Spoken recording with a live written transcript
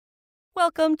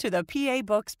Welcome to the PA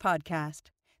Books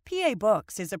Podcast. PA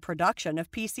Books is a production of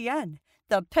PCN,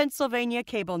 the Pennsylvania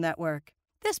Cable Network.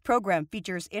 This program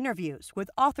features interviews with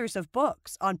authors of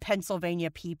books on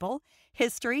Pennsylvania people,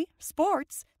 history,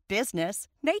 sports, business,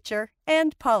 nature,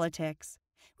 and politics.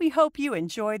 We hope you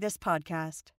enjoy this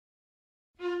podcast.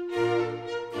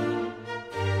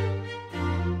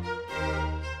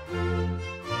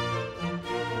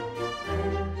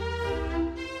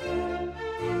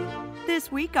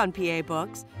 This week on PA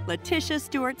Books, Letitia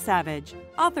Stuart Savage,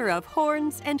 author of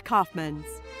Hornes and Kaufmanns.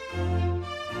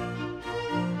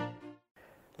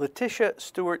 Letitia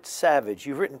Stuart Savage,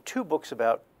 you've written two books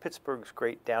about Pittsburgh's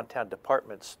great downtown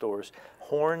department stores,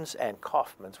 Hornes and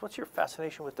Kaufmanns. What's your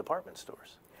fascination with department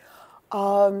stores?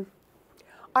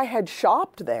 I had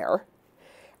shopped there,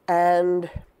 and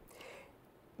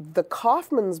the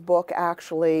Kaufmann's book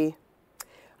actually,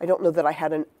 I don't know that I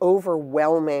had an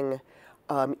overwhelming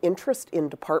interest in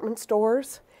department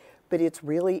stores, but it's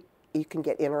really, you can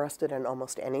get interested in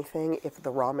almost anything if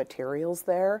the raw material's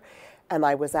there. And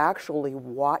I was actually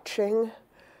watching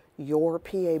your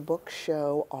PA book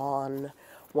show on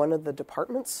one of the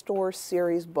department store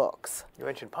series books. You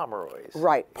mentioned Pomeroy's.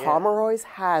 Right, Yeah. Pomeroy's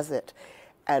has it.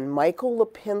 And Michael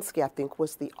Lipinski, I think,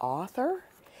 was the author,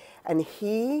 and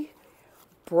he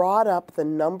brought up the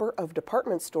number of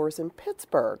department stores in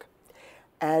Pittsburgh.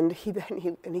 And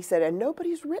he said, and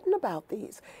nobody's written about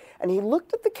these. And he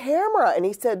looked at the camera and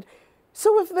he said,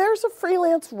 so if there's a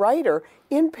freelance writer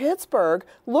in Pittsburgh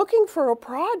looking for a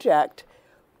project,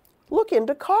 look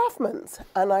into Kaufmann's.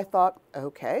 And I thought,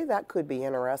 okay, that could be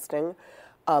interesting.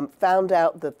 Found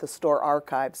out that the store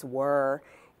archives were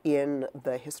in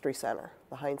the History Center,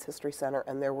 the Heinz History Center,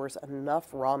 and there was enough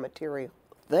raw material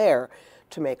there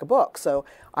to make a book. So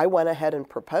I went ahead and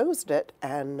proposed it,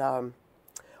 and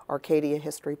Arcadia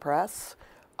History Press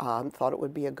thought it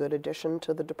would be a good addition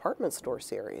to the department store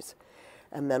series.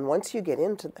 And then once you get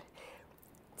into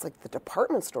it's like the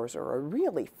department stores are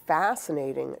really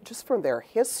fascinating just from their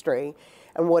history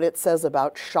and what it says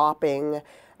about shopping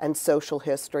and social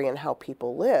history and how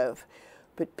people live.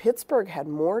 But Pittsburgh had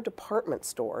more department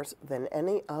stores than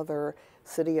any other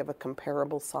city of a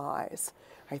comparable size,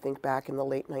 I think back in the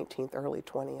late 19th, early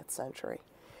 20th century.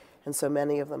 And so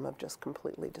many of them have just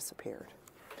completely disappeared.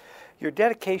 Your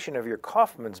dedication of your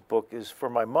Kaufmann's book is for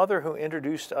my mother who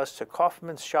introduced us to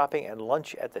Kaufmann's shopping and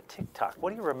lunch at the Tic Toc.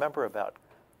 What do you remember about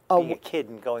being a kid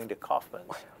and going to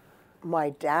Kaufmann's?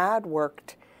 My dad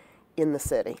worked in the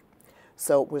city,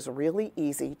 so it was really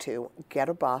easy to get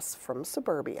a bus from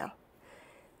suburbia,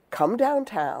 come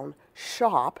downtown,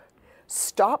 shop,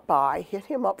 stop by, hit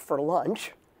him up for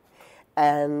lunch,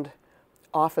 and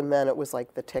often then it was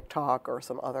like the Tic Toc or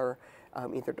some other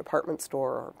either department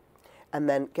store, and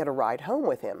then get a ride home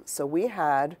with him. So we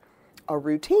had a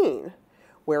routine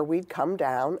where we'd come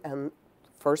down, and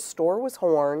first store was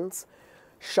Hornes,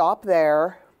 shop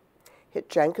there, hit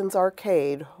Jenkins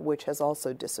Arcade, which has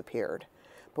also disappeared,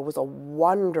 but was a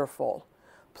wonderful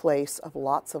place of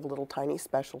lots of little tiny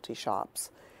specialty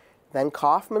shops. Then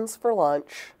Kaufmann's for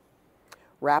lunch,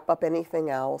 wrap up anything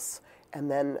else,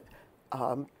 and then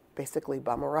basically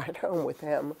bum a ride home with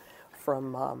him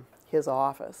from his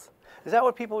office. Is that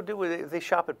what people would do? They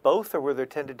shop at both, or were there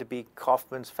tended to be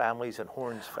Kaufmann's families and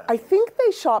Hornes families? I think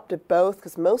they shopped at both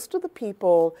because most of the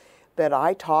people that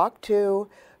I talk to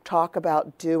talk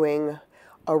about doing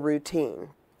a routine.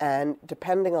 And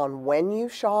depending on when you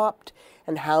shopped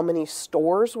and how many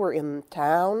stores were in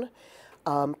town,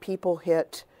 people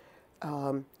hit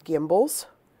Gimbel's,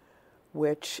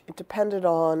 which it depended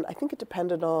on, I think it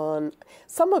depended on,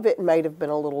 some of it might have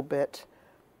been a little bit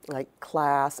like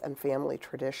class and family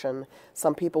tradition.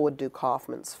 Some people would do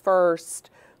Kaufmann's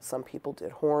first, some people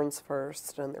did Hornes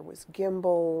first, and there was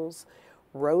Gimbel's,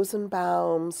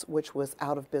 Rosenbaum's, which was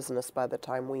out of business by the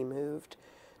time we moved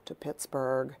to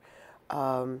Pittsburgh.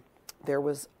 There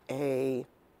was a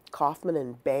Kaufmann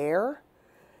and Bear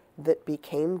that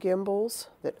became Gimbel's,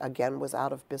 that again was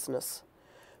out of business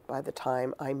by the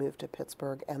time I moved to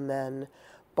Pittsburgh, and then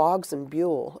Boggs and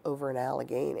Buell over in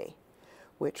Allegheny,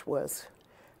 which was,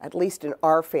 at least in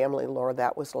our family lore,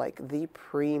 that was like the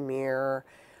premier,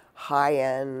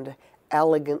 high-end,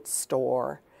 elegant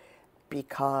store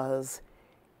because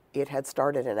it had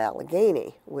started in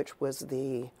Allegheny, which was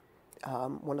the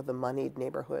one of the moneyed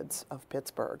neighborhoods of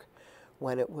Pittsburgh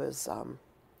when it was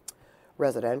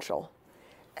residential.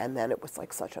 And then it was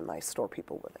like such a nice store.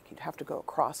 People were like, you'd have to go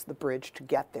across the bridge to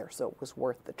get there, so it was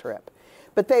worth the trip.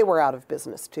 But they were out of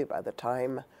business too by the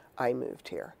time I moved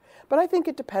here. But I think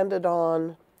it depended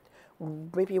on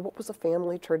maybe what was a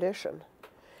family tradition.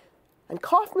 And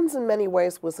Kaufmann's in many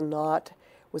ways was a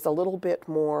little bit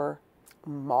more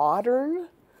modern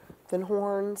than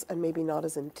Horne's and maybe not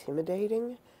as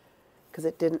intimidating because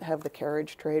it didn't have the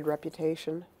carriage trade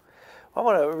reputation. I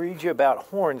want to read you about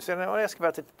Horne's, and I want to ask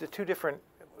about the two different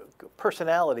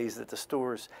personalities that the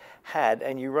stores had.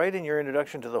 And you write in your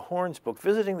introduction to the Horne's book,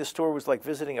 visiting the store was like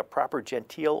visiting a proper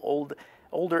genteel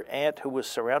older aunt who was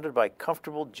surrounded by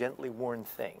comfortable, gently worn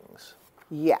things.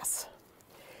 Yes.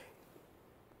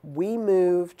 We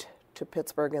moved to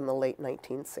Pittsburgh in the late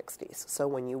 1960s. So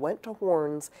when you went to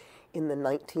Horne's in the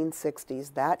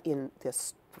 1960s, that in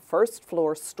this first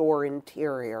floor store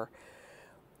interior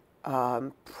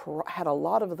had a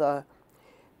lot of the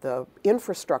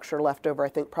infrastructure left over, I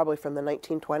think probably from the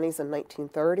 1920s and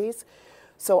 1930s.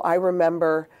 So I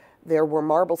remember there were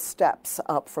marble steps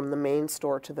up from the main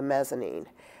store to the mezzanine,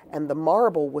 and the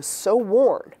marble was so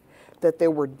worn that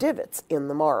there were divots in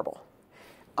the marble.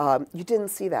 You didn't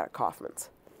see that at Kaufmann's.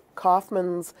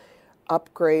 Kaufmann's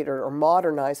upgraded or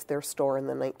modernized their store in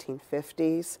the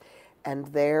 1950s, and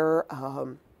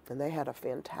they had a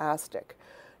fantastic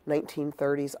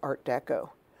 1930s Art Deco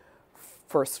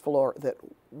first floor that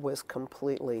was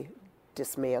completely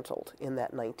dismantled in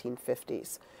that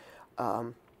 1950s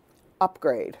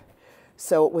upgrade.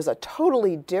 So it was a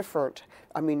totally different,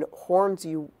 I mean, Horne's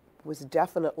was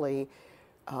definitely,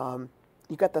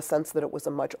 you got the sense that it was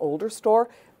a much older store,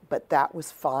 but that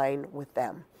was fine with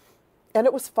them. And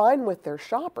it was fine with their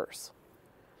shoppers.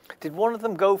 Did one of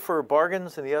them go for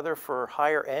bargains and the other for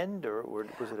higher end, or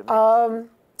was it a mix?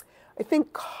 I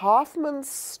think Kaufmann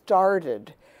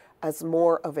started as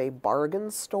more of a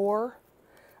bargain store.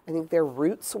 I think their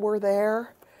roots were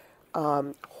there.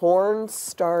 Horne's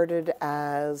started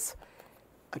as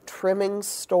a trimming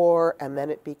store, and then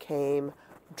it became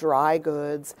dry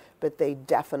goods, but they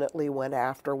definitely went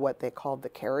after what they called the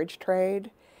carriage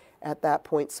trade at that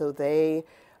point. So they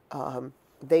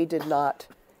did not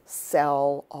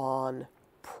sell on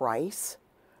price,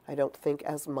 I don't think,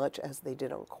 as much as they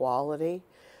did on quality.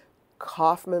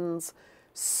 Kaufmann's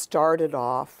started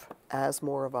off as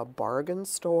more of a bargain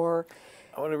store.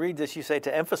 I want to read this. You say,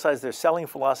 to emphasize their selling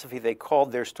philosophy, they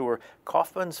called their store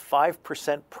Kaufmann's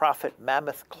 5% Profit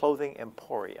Mammoth Clothing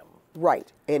Emporium.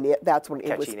 Right, and that's when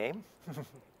it was... Catchy name.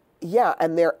 Yeah,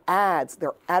 and their ads,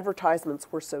 their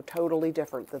advertisements were so totally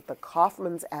different that the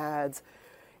Kaufmann's ads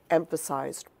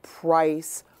emphasized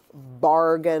price,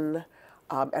 bargain,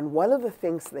 and one of the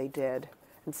things they did,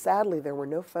 and sadly there were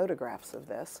no photographs of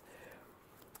this,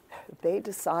 they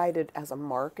decided as a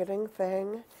marketing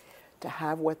thing to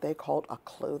have what they called a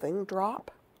clothing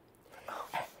drop.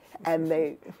 And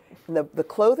the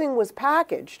clothing was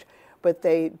packaged, but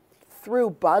they threw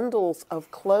bundles of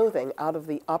clothing out of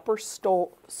the upper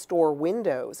store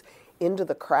windows into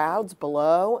the crowds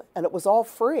below, and it was all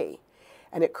free.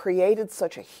 And it created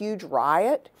such a huge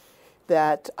riot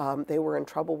that they were in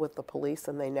trouble with the police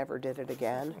and they never did it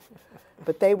again.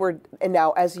 But and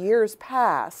now as years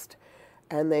passed,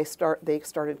 and they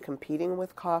started competing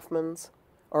with Kaufmann's,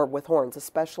 or with Horne's,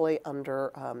 especially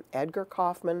under Edgar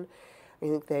Kaufmann. I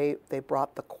think they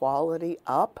brought the quality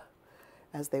up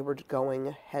as they were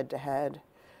going head to head.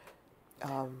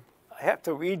 I have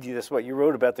to read you this, what you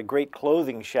wrote about the great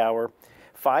clothing shower.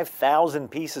 5,000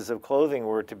 pieces of clothing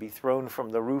were to be thrown from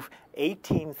the roof.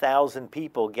 18,000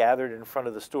 people gathered in front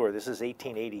of the store. This is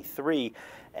 1883,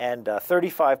 and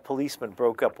 35 policemen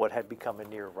broke up what had become a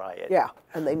near riot. Yeah,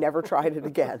 and they never tried it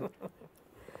again.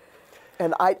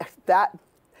 And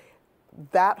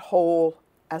that whole,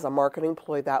 as a marketing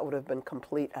ploy, that would have been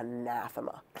complete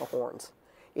anathema to Horne's.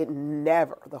 It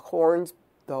never, the Horne's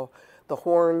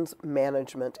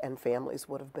management and families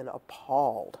would have been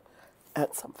appalled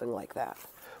at something like that.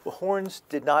 Well, Horne's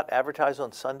did not advertise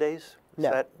on Sundays? Is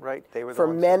that right? They were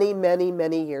For many, many,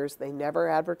 many years, they never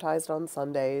advertised on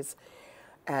Sundays,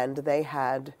 and they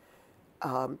had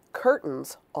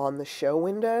curtains on the show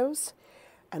windows,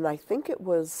 and I think it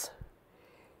was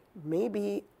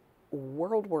maybe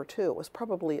World War II. It was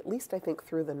probably at least, I think,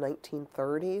 through the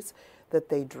 1930s that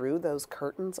they drew those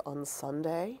curtains on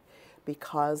Sunday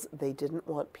because they didn't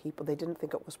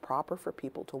think it was proper for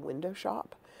people to window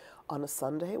shop on a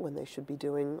Sunday when they should be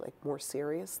doing like more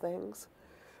serious things.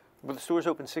 Were the stores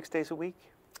open 6 days a week?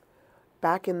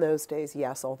 Back in those days,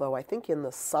 yes, although I think in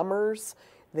the summers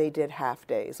they did half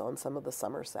days on some of the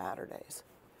summer Saturdays.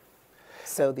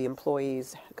 So the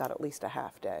employees got at least a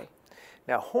half day.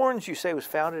 Now, Horne's, you say, was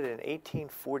founded in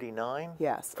 1849?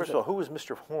 Yes. First of all, who was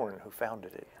Mr. Horne who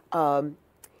founded it?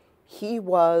 He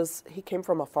came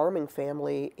from a farming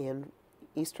family in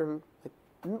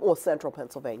central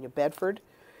Pennsylvania, Bedford.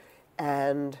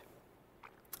 And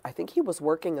I think he was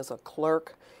working as a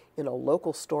clerk in a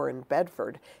local store in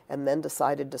Bedford and then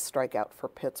decided to strike out for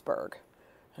Pittsburgh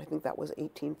I think that was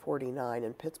 1849,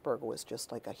 and Pittsburgh was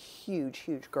just like a huge,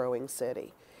 huge growing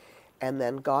city. And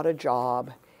then got a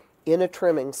job in a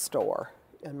trimming store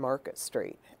in Market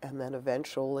Street, and then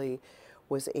eventually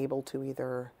was able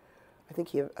to I think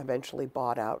he eventually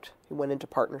bought out, he went into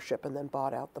partnership and then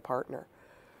bought out the partner.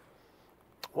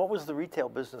 What was the retail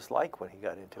business like when he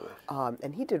got into it?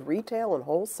 And he did retail and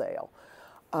wholesale.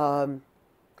 I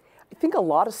think a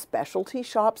lot of specialty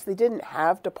shops, they didn't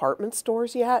have department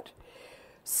stores yet.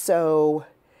 So,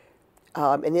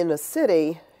 and in a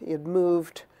city, you'd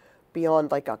moved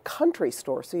beyond like a country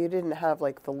store, so you didn't have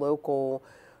like the local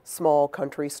small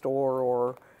country store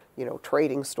or,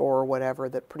 trading store or whatever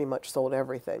that pretty much sold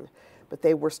everything. But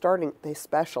they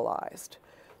specialized.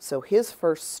 So his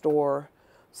first store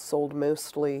sold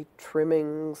mostly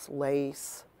trimmings,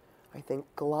 lace, I think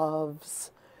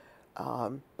gloves,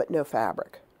 but no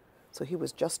fabric. So he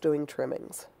was just doing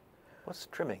trimmings. What's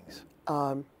trimmings?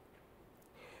 And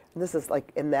that's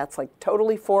like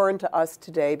totally foreign to us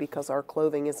today because our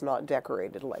clothing is not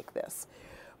decorated like this.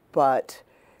 But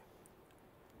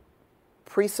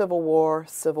pre-Civil War,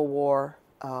 Civil War,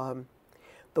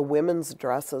 the women's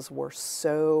dresses were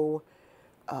so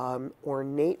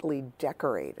ornately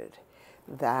decorated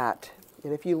that,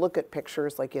 and if you look at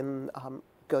pictures like in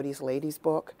Godey's Ladies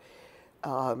book,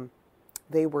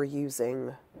 they were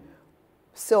using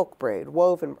silk braid,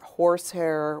 woven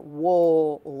horsehair,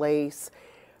 wool, lace,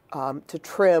 to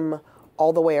trim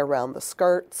all the way around the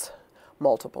skirts,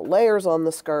 multiple layers on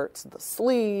the skirts, the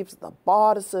sleeves, the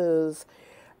bodices,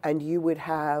 and you would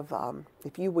have,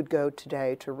 if you would go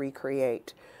today to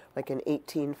recreate like an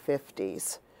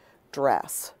 1850s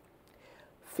dress,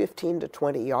 15 to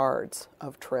 20 yards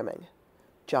of trimming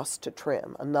just to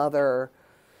trim, another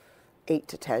 8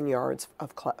 to 10 yards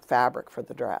of fabric for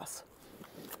the dress.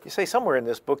 You say somewhere in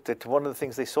this book that one of the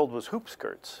things they sold was hoop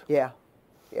skirts. Yeah,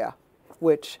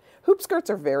 which hoop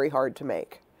skirts are very hard to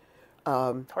make.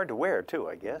 Hard to wear, too,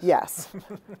 I guess. Yes.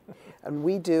 And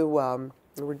we're doing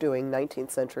 19th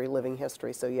century living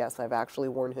history, so yes, I've actually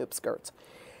worn hoop skirts.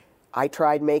 I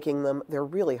tried making them. They're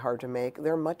really hard to make.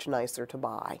 They're much nicer to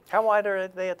buy. How wide are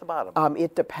they at the bottom?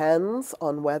 It depends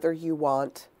on whether you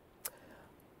want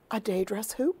a day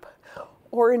dress hoop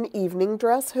or an evening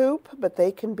dress hoop, but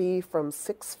they can be from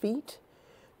 6 feet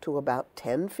to about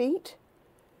 10 feet.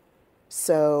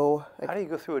 So, how do you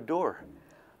go through a door?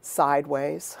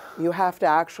 Sideways. You have to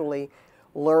actually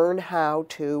learn how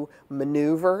to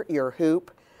maneuver your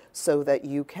hoop so that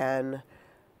you can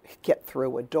get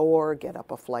through a door, get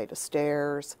up a flight of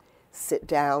stairs, sit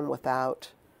down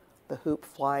without the hoop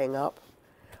flying up.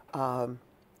 Can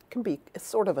be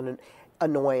sort of an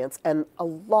annoyance, and a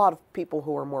lot of people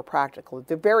who are more practical,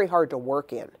 they're very hard to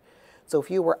work in. So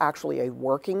if you were actually a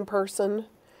working person,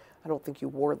 I don't think you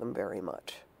wore them very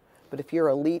much. But if you're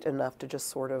elite enough to just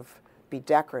sort of be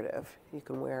decorative, you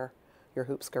can wear your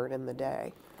hoop skirt in the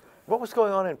day. What was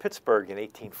going on in Pittsburgh in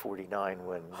 1849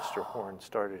 when Mr. Horne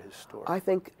started his store? I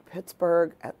think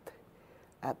Pittsburgh at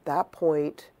that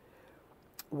point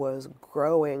was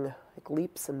growing like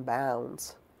leaps and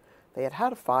bounds. They had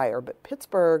had a fire, but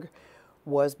Pittsburgh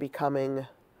was becoming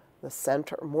the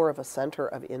center, more of a center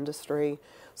of industry.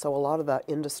 So a lot of the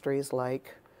industries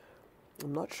like,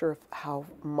 I'm not sure how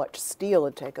much steel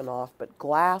had taken off, but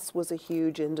glass was a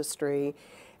huge industry.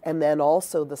 And then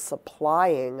also the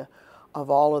supplying of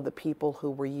all of the people who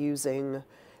were using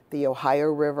the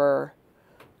Ohio River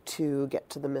to get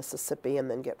to the Mississippi and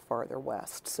then get farther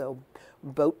west. So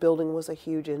boat building was a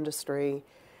huge industry,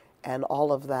 and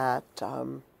all of that,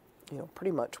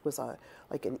 pretty much was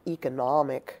like an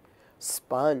economic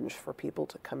sponge for people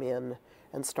to come in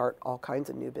and start all kinds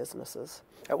of new businesses.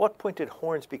 At what point did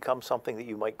Horne's become something that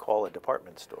you might call a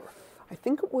department store? I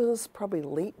think it was probably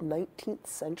late 19th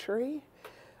century.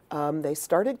 They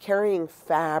started carrying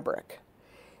fabric,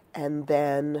 and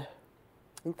then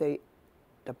I think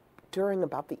during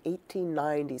about the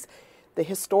 1890s, the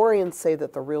historians say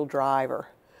that the real driver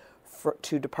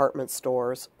to department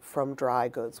stores from dry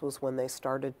goods was when they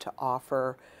started to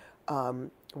offer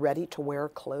ready-to-wear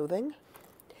clothing,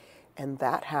 and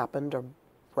that happened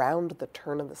around the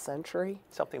turn of the century.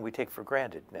 Something we take for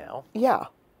granted now. Yeah,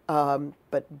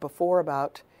 but before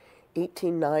about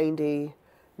 1890,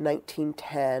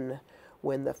 1910,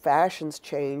 when the fashions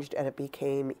changed and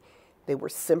they were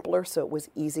simpler, so it was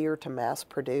easier to mass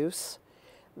produce,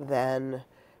 then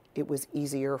it was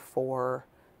easier for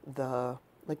the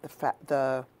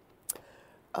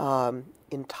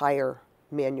entire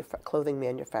clothing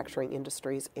manufacturing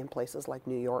industries in places like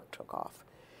New York took off.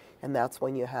 And that's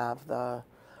when you have the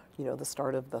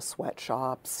start of the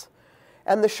sweatshops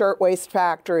and the shirtwaist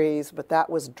factories, but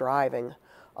that was driving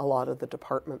a lot of the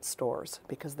department stores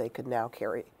because they could now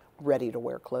carry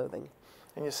ready-to-wear clothing.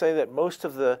 And you say that most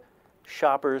of the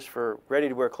shoppers for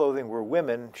ready-to-wear clothing were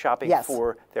women shopping Yes.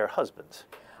 for their husbands.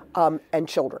 And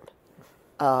children.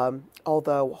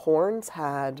 Although Horne's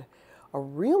had a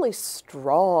really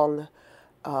strong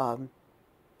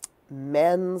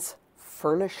men's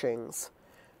furnishings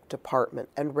department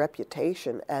and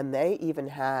reputation, and they even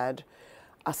had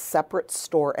a separate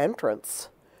store entrance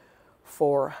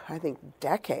for, I think,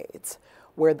 decades,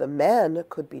 where the men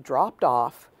could be dropped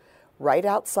off right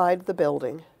outside the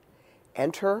building,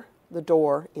 enter the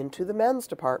door into the men's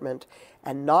department,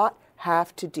 and not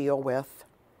have to deal with,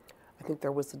 I think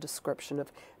there was a description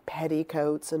of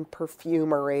petticoats and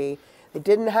perfumery. They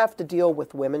didn't have to deal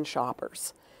with women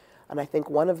shoppers. And I think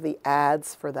one of the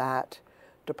ads for that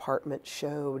department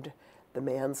showed the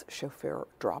man's chauffeur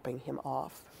dropping him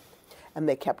off. And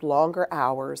they kept longer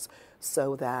hours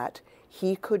so that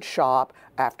he could shop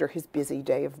after his busy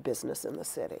day of business in the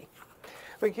city.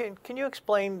 But can you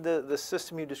explain the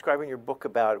system you describe in your book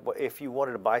about if you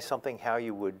wanted to buy something, how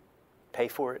you would pay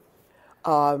for it?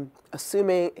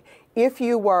 Assuming if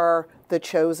you were a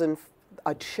chosen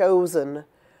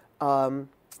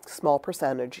small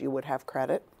percentage, you would have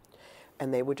credit,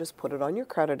 and they would just put it on your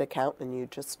credit account, and you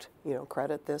just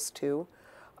credit this to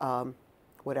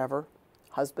whatever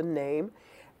husband name,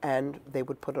 and they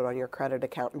would put it on your credit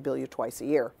account and bill you twice a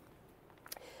year.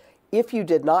 If you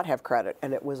did not have credit,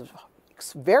 and it was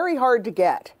very hard to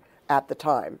get at the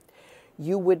time,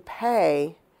 you would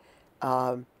pay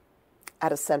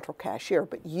at a central cashier,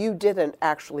 but you didn't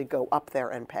actually go up there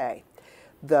and pay.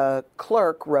 The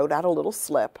clerk wrote out a little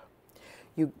slip.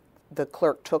 The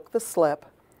clerk took the slip,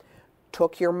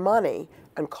 took your money,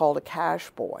 and called a cash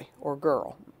boy or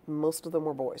girl. Most of them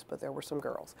were boys, but there were some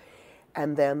girls.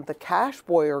 And then the cash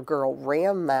boy or girl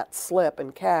ran that slip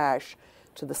and cash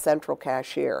to the central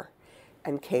cashier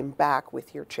and came back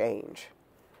with your change.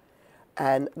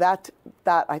 And that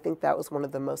I think that was one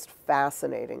of the most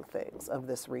fascinating things of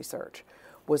this research,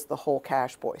 was the whole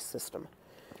cash boy system.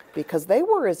 Because they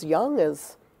were as young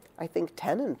as, I think,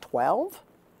 10 and 12.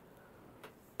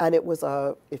 And it was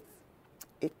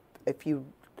if you,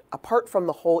 apart from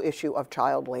the whole issue of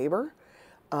child labor,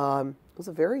 it was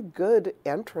a very good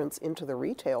entrance into the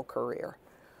retail career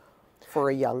for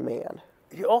a young man.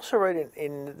 You also write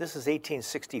in this is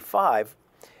 1865,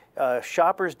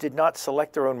 shoppers did not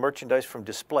select their own merchandise from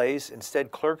displays.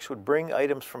 Instead, clerks would bring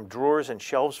items from drawers and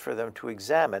shelves for them to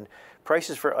examine.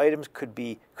 Prices for items could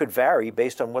vary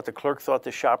based on what the clerk thought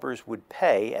the shoppers would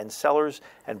pay, and sellers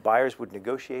and buyers would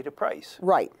negotiate a price.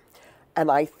 Right. And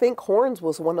I think Horne's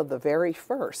was one of the very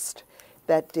first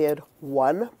that did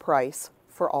one price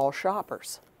for all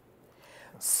shoppers.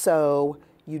 So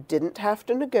you didn't have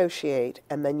to negotiate,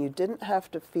 and then you didn't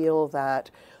have to feel that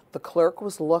the clerk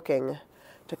was looking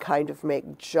to kind of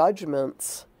make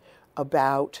judgments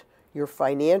about your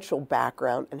financial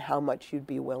background and how much you'd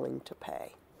be willing to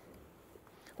pay.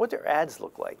 What do their ads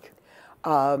look like?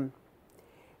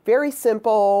 Very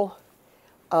simple.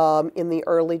 In the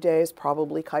early days,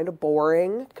 probably kind of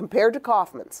boring compared to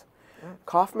Kaufmann's.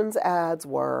 Kaufmann's ads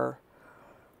were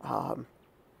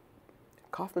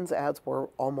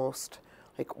almost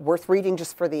like worth reading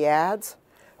just for the ads,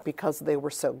 because they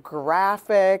were so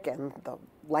graphic and the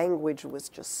language was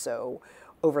just so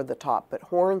over the top. But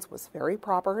Horne's was very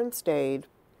proper and staid,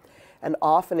 and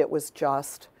often it was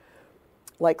just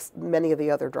like many of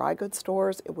the other dry goods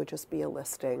stores. It would just be a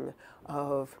listing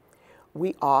of,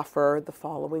 we offer the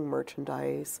following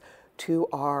merchandise to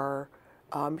our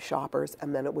shoppers,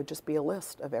 and then it would just be a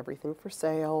list of everything for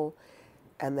sale,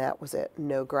 and that was it.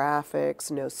 No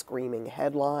graphics, no screaming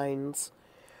headlines,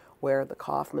 where the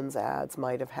Kaufmann's ads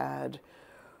might have had,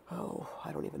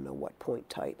 I don't even know what point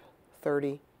type,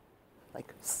 30,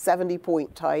 like 70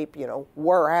 point type,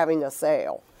 we're having a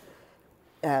sale.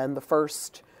 And the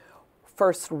first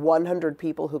 100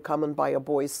 people who come and buy a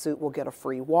boy's suit will get a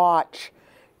free watch.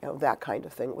 That kind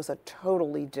of thing. It was a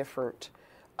totally different,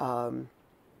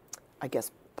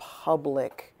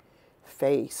 public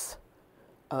face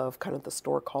of kind of the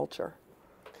store culture.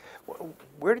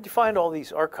 Where did you find all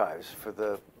these archives for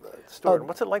the store, and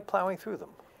what's it like plowing through them?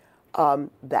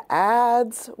 The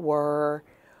ads were,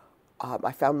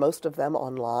 I found most of them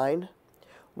online,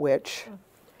 which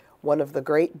one of the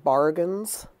great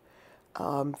bargains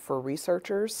for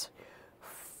researchers,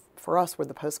 for us, were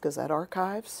the Post-Gazette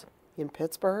archives in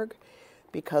Pittsburgh,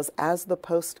 because as the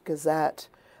Post-Gazette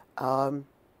bought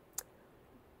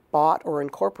or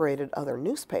incorporated other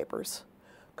newspapers,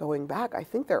 going back, I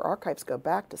think their archives go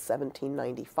back to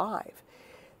 1795.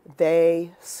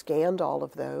 They scanned all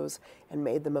of those and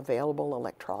made them available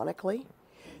electronically.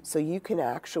 So you can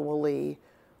actually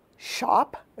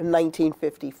shop in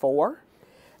 1954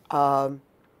 and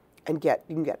you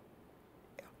can get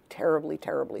terribly,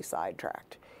 terribly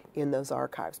sidetracked in those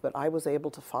archives. But I was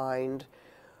able to find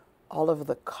all of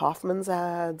the Kaufmann's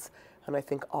ads and I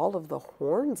think all of the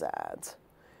Horne's ads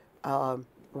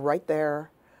right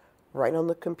there, right on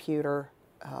the computer,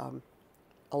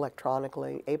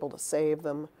 electronically, able to save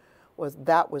them.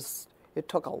 It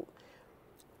took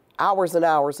hours and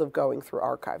hours of going through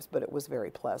archives, but it was very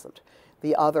pleasant.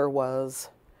 The other was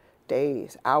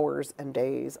days, hours and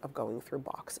days of going through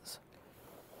boxes.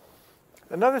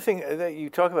 Another thing that you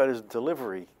talk about is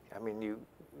delivery. I mean,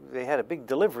 they had a big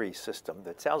delivery system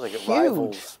that sounds like it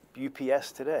rivals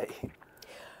UPS today.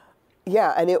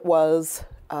 Yeah, and it was,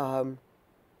 and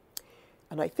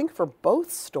I think for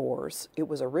both stores, it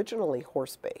was originally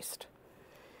horse-based,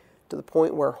 to the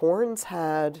point where Horne's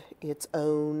had its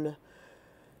own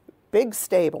big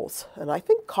stables, and I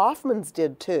think Kaufmann's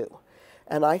did too.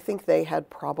 And I think they had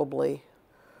probably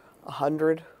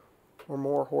 100 or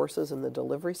more horses in the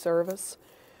delivery service,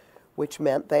 which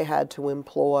meant they had to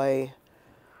employ,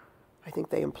 I think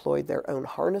they employed their own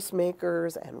harness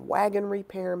makers and wagon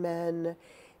repairmen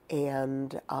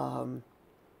and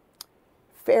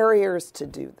farriers to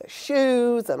do the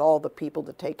shoes and all the people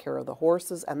to take care of the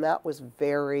horses. And that was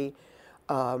very,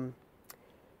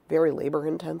 very labor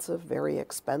intensive, very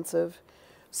expensive.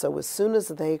 So as soon as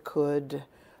they could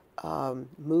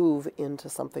move into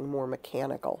something more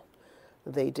mechanical,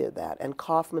 they did that. And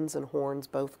Kaufmann's and Horne's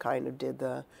both kind of did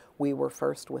we were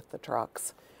first with the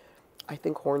trucks. I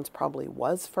think Horne's probably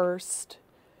was first,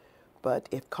 but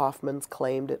if Kaufmann's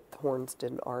claimed it, Horne's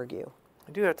didn't argue.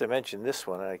 I do have to mention this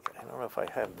one. I don't know if I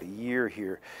have the year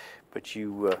here, but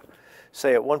you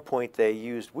say at one point they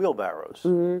used wheelbarrows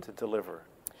to deliver.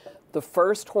 The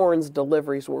first Horne's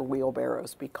deliveries were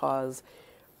wheelbarrows because,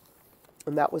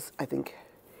 and that was, I think,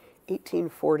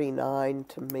 1849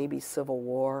 to maybe Civil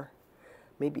War,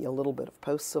 maybe a little bit of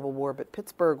post-Civil War, but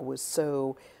Pittsburgh was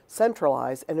so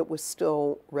centralized and it was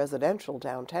still residential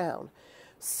downtown.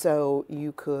 So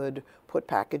you could put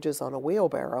packages on a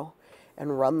wheelbarrow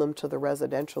and run them to the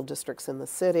residential districts in the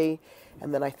city.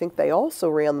 And then I think they also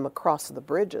ran them across the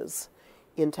bridges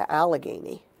into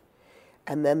Allegheny.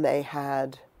 And then they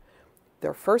had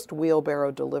their first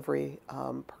wheelbarrow delivery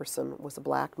person was a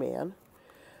black man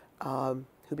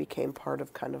who became part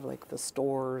of kind of like the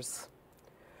store's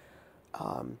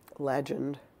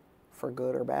legend, for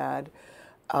good or bad.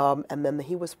 And then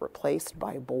he was replaced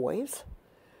by boys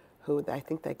who I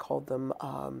think they called them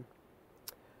like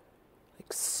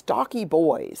stocky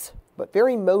boys, but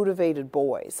very motivated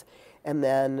boys. And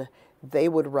then they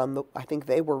would run I think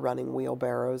they were running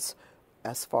wheelbarrows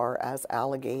as far as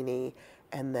Allegheny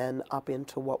and then up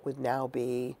into what would now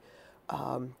be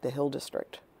the Hill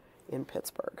District in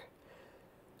Pittsburgh.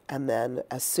 And then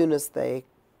as soon as the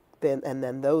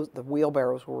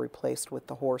wheelbarrows were replaced with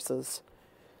the horses,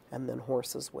 and then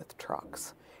horses with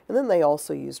trucks. And then they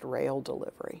also used rail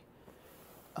delivery,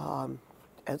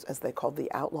 as they called the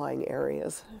outlying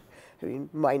areas. I mean,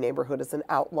 my neighborhood is an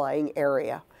outlying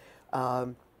area.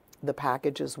 The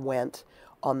packages went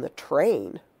on the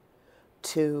train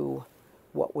to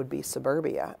what would be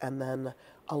suburbia, and then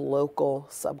a local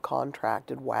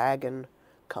subcontracted wagon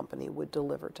company would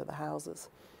deliver to the houses.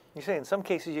 You say in some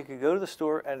cases you could go to the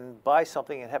store and buy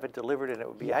something and have it delivered and it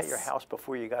would be at your house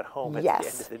before you got home at the end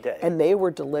of the day. And they were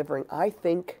delivering, I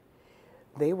think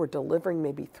they were delivering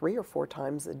maybe 3 or 4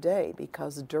 times a day,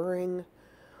 because when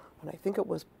I think it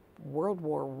was World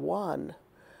War I,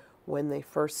 when they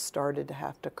first started to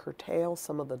have to curtail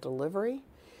some of the delivery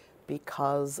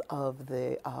because of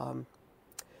the, I'm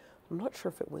not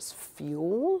sure if it was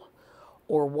fuel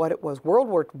or what it was. World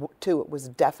War II, it was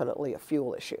definitely a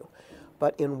fuel issue.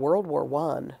 But in World War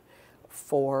I,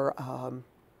 for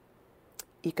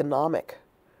economic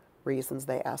reasons,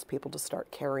 they asked people to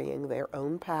start carrying their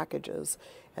own packages,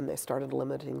 and they started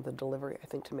limiting the delivery, I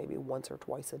think, to maybe once or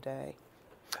twice a day.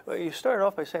 Well, you started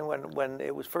off by saying when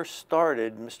it was first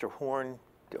started, Mr. Horne,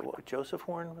 Joseph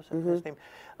Horne was his name,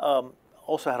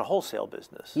 also had a wholesale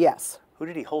business. Yes. Who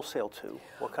did he wholesale to?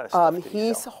 What kind of stuff did he sell?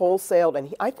 He's wholesaled,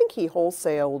 and I think he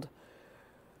wholesaled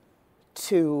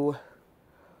to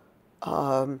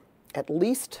at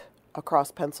least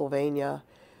across Pennsylvania.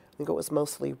 I think it was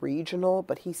mostly regional,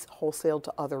 but he wholesaled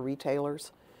to other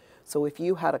retailers. So if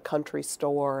you had a country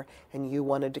store and you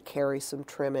wanted to carry some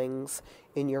trimmings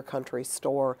in your country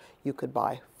store, you could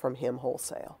buy from him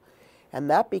wholesale. And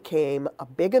that became a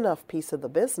big enough piece of the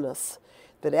business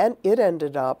that it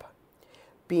ended up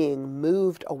being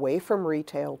moved away from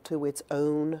retail to its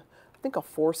own, I think, a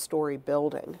 4-story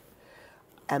building.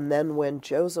 And then when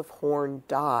Joseph Horne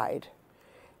died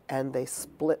and they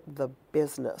split the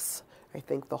business, I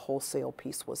think the wholesale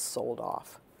piece was sold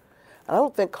off. And I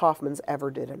don't think Kaufmann's ever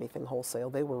did anything wholesale.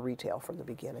 They were retail from the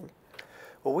beginning.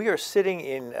 Well, we are sitting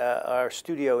in our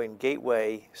studio in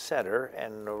Gateway Center,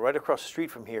 and right across the street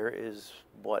from here is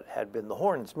what had been the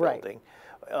Horne's building.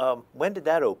 Right. When did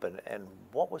that open, and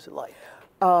what was it like?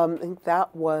 I think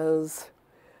that was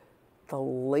the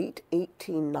late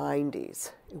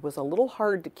 1890s. It was a little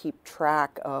hard to keep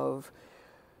track of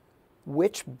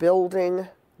which building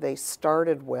they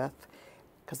started with,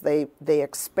 because they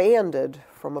expanded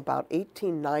from about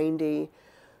 1890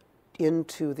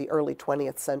 into the early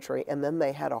 20th century, and then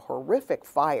they had a horrific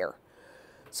fire.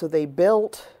 So they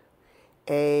built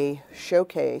a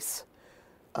showcase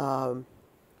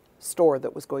store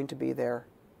that was going to be there.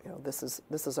 You know, this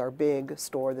is our big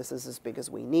store. This is as big as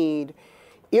we need.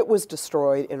 It was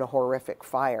destroyed in a horrific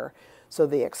fire. So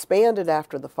they expanded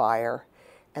after the fire,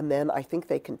 and then I think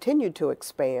they continued to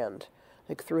expand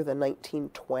like through the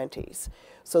 1920s.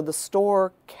 So the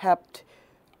store kept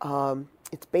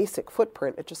its basic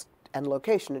footprint and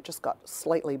location. It just got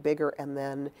slightly bigger, and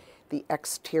then the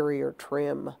exterior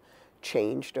trim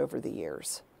changed over the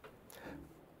years.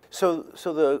 So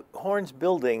the Horne's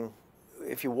building,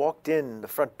 if you walked in the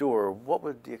front door, what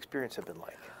would the experience have been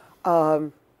like?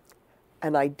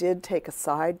 And I did take a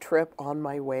side trip on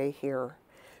my way here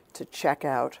to check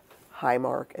out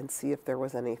Highmark and see if there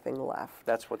was anything left.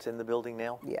 That's what's in the building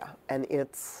now? Yeah, and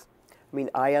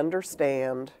I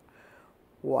understand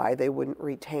why they wouldn't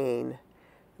retain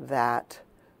that,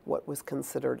 what was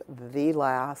considered the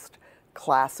last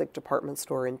classic department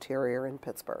store interior in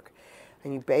Pittsburgh.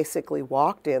 And you basically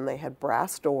walked in, they had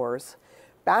brass doors.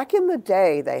 Back in the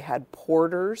day, they had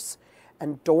porters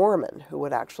and doormen who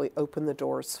would actually open the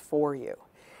doors for you.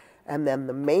 And then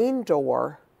the main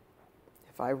door,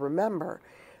 if I remember,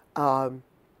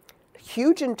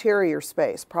 huge interior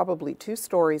space, probably 2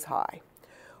 stories high,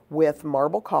 with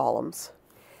marble columns.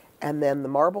 And then the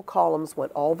marble columns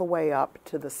went all the way up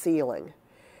to the ceiling.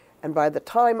 And by the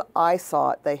time I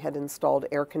saw it, they had installed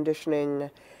air conditioning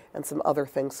and some other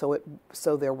things,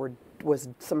 so there was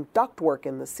some ductwork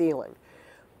in the ceiling.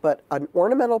 But an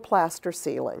ornamental plaster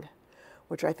ceiling,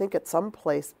 which I think at some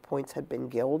points had been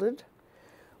gilded,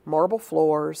 marble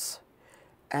floors,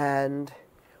 and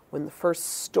when the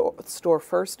first store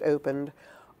first opened,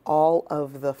 all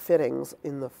of the fittings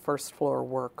in the first floor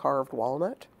were carved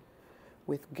walnut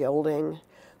with gilding.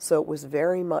 So it was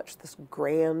very much this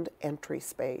grand entry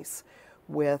space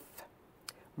with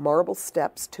marble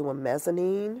steps to a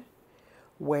mezzanine,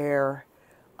 where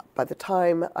by the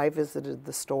time I visited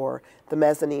the store, the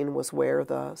mezzanine was where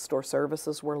the store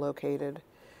services were located.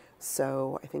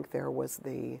 So I think there was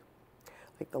the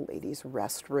ladies'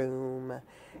 restroom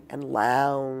and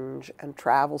lounge and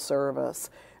travel service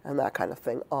and that kind of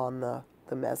thing on the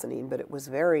mezzanine. But it was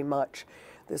very much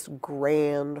this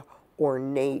grand,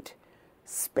 ornate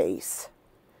space.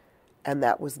 And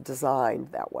that was designed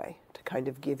that way to kind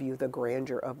of give you the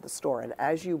grandeur of the store. And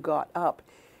as you got up,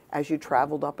 as you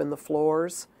traveled up in the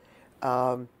floors,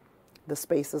 the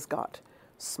spaces got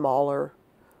smaller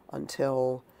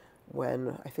until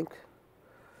when I think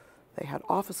they had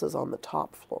offices on the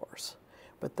top floors.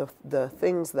 But the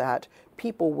things that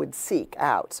people would seek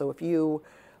out, so if you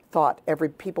thought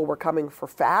people were coming for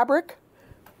fabric,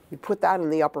 you put that in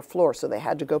the upper floor, so they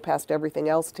had to go past everything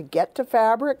else to get to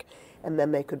fabric, and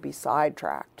then they could be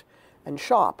sidetracked and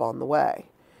shop on the way.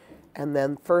 And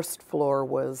then first floor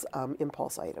was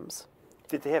impulse items.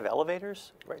 Did they have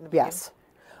elevators right in the beginning? Yes.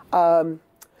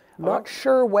 Not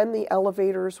sure when the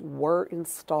elevators were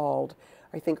installed.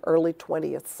 I think early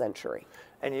 20th century.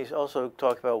 And you also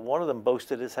talk about one of them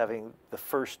boasted as having the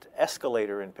first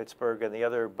escalator in Pittsburgh, and the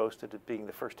other boasted as being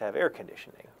the first to have air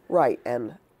conditioning. Right,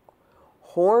 and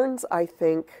Horne's, I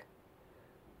think,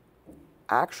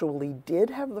 actually did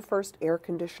have the first air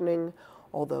conditioning,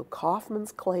 although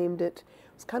Kaufmann's claimed it.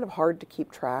 It was kind of hard to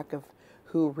keep track of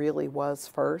who really was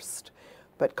first.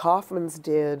 But Kaufmann's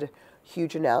did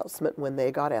huge announcement when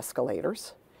they got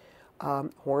escalators.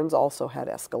 Horne's also had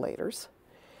escalators.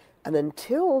 And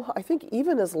until, I think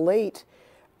even as late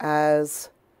as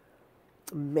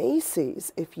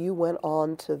Macy's, if you went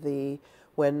on to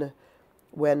when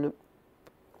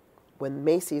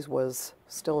Macy's was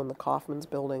still in the Kaufmann's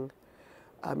building,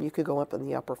 you could go up in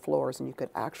the upper floors and you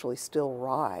could actually still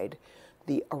ride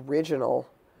the original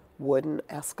wooden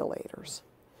escalators.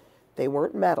 They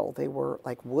weren't metal, they were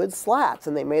like wood slats,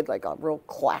 and they made like a real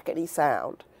clackety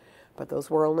sound. But those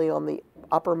were only on the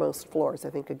uppermost floors, I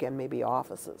think, again, maybe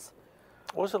offices.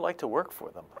 What was it like to work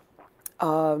for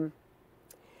them?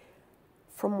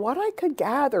 from what I could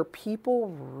gather, people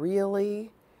really,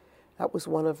 that was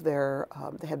one of their,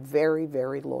 they had very,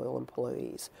 very loyal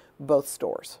employees, both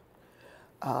stores.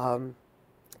 Horne's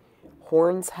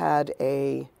had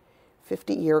a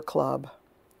 50-year club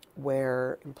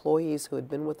where employees who had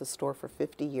been with the store for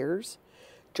 50 years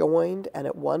joined, and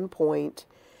at one point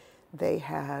they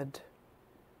had,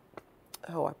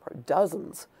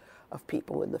 dozens of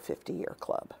people in the 50-year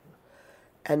club.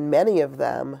 And many of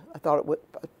them, I thought it would,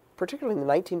 particularly in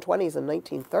the 1920s and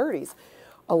 1930s,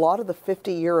 a lot of the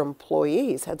 50-year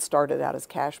employees had started out as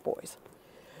cash boys.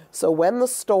 So when the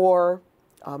store,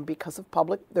 because of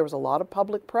there was a lot of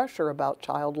public pressure about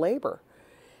child labor,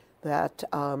 that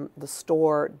the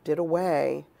store did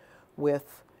away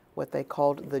with what they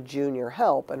called the junior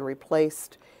help and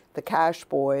replaced the cash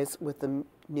boys with those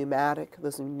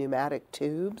pneumatic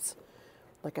tubes.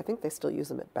 Like, I think they still use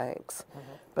them at banks.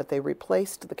 But they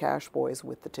replaced the cash boys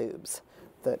with the tubes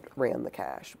that ran the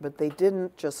cash. But they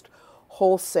didn't just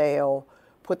wholesale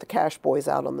put the cash boys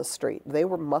out on the street. They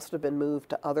must have been moved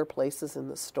to other places in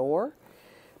the store,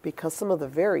 because some of the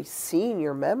very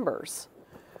senior members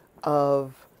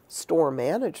of store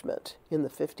management in the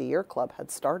 50-year club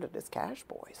had started as cash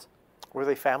boys. Were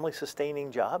they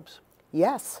family-sustaining jobs?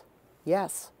 Yes,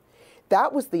 yes.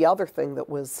 That was the other thing that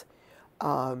was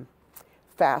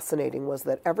fascinating, was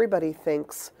that everybody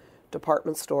thinks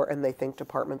department store and they think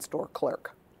department store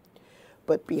clerk.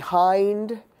 But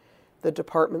behind the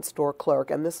department store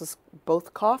clerk, and this is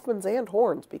both Kaufmann's and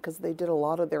Horne's because they did a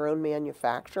lot of their own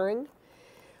manufacturing,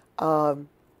 all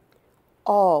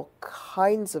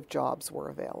kinds of jobs were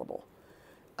available,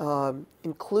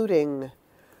 including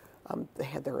they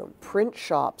had their own print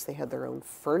shops, they had their own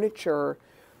furniture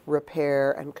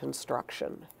repair and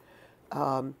construction,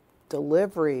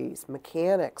 deliveries,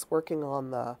 mechanics working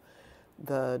on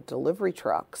the delivery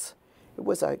trucks. It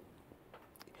was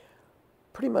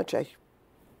pretty much a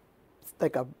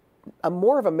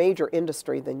more of a major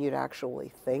industry than you'd actually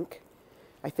think.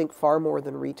 I think far more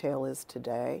than retail is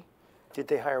today. Did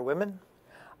they hire women?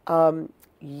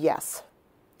 Yes,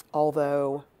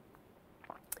 although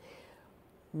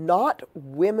not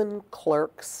women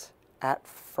clerks at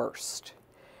first.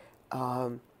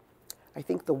 I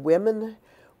think the women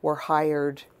were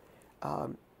hired,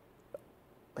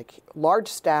 like large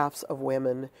staffs of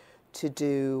women, to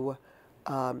do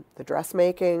the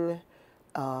dressmaking,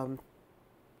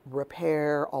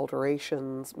 repair,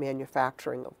 alterations,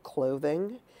 manufacturing of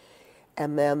clothing.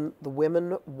 And then the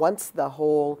women, once the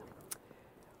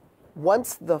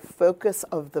focus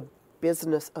of the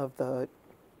business of the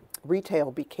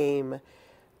retail became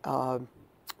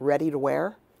ready to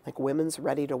wear, like women's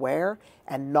ready to wear,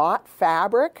 and not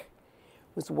fabric,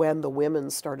 was when the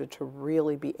women started to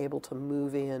really be able to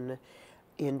move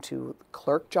into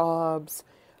clerk jobs,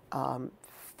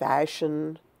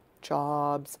 fashion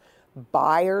jobs,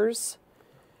 buyers.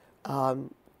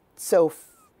 So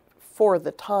for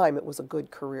the time, it was a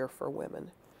good career for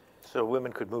women. So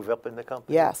women could move up in the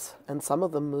company? Yes, and some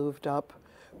of them moved up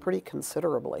pretty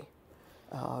considerably,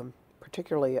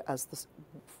 particularly as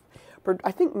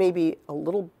I think maybe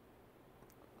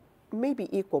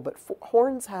equal, but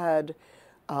Horne's had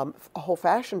a whole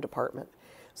fashion department.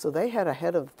 So they had a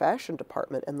head of the fashion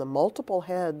department, and the multiple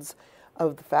heads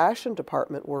of the fashion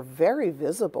department were very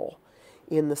visible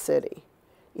in the city,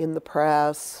 in the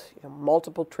press,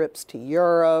 multiple trips to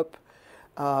Europe,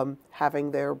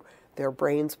 having their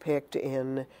brains picked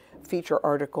in feature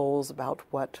articles about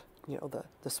what,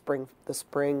 the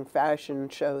spring fashion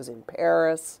shows in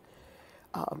Paris.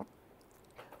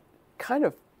 Kind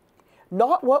of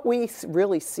not what we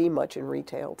really see much in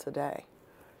retail today.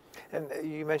 And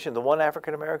you mentioned the one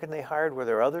African American they hired. Were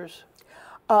there others?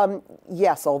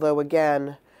 Yes, although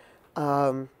again,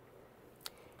 the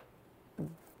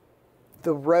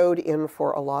road in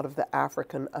for a lot of the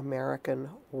African American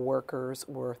workers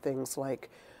were things like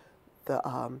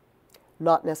the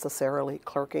not necessarily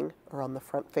clerking or on the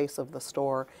front face of the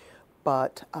store,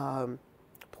 but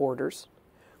porters.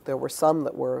 There were some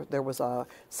there was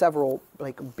several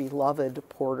like beloved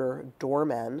porter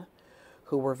doormen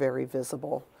who were very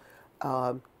visible.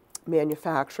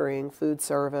 Manufacturing, food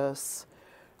service,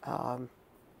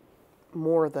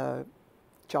 more the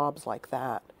jobs like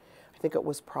that. I think it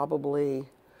was probably,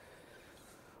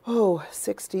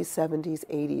 60s, 70s,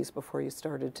 80s before you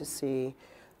started to see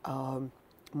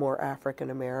more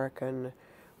African American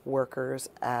workers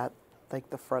at like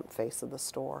the front face of the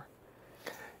store.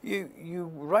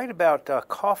 You write about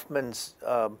Kaufmann's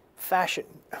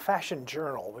fashion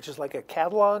journal, which is like a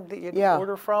catalog that you could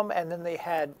order from, and then they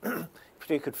had,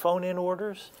 you could phone in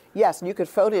orders? Yes, and you could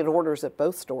phone in orders at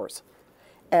both stores.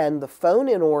 And the phone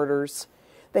in orders,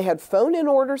 They had phone-in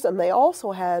orders, and they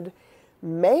also had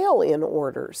mail-in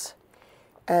orders.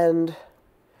 And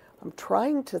I'm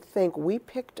trying to think, we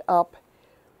picked up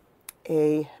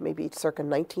a maybe circa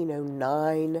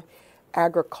 1909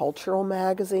 agricultural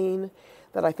magazine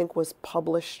that I think was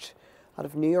published out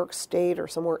of New York State or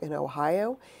somewhere in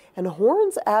Ohio. And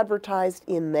Horne's advertised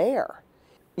in there.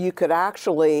 You could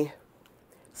actually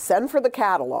send for the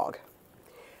catalog,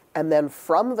 and then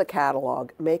from the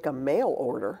catalog make a mail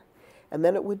order, and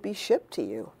then it would be shipped to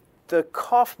you. The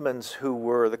Kaufmanns, who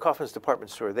were the Kaufmann's department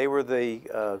store, they were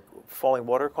the Falling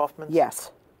Water Kaufmanns?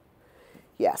 Yes.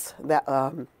 Yes. That,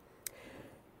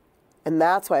 and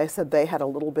that's why I said they had a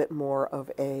little bit more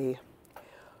of a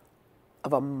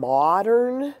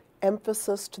modern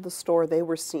emphasis to the store. They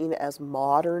were seen as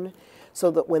modern, so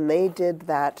that when they did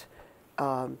that,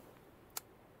 when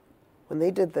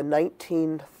they did the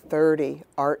 1930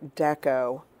 Art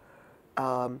Deco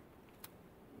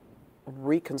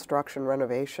reconstruction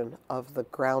renovation of the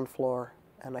ground floor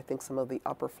and I think some of the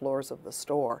upper floors of the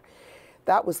store,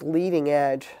 that was leading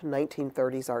edge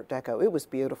 1930s Art Deco. It was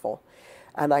beautiful.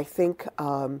 And I think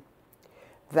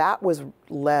that was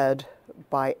led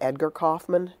by Edgar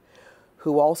Kaufmann,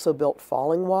 who also built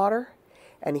Falling Water.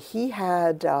 And he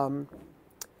had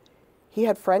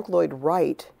Frank Lloyd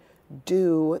Wright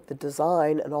do the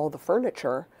design and all the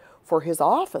furniture for his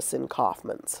office in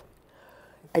Kaufmann's.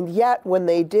 And yet, when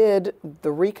they did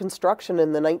the reconstruction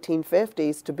in the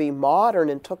 1950s to be modern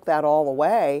and took that all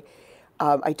away,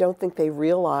 I don't think they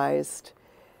realized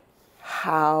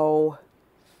how,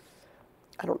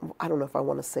 I don't know if I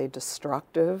want to say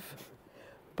destructive,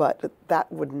 but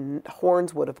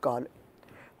Horne's would have gone,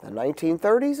 the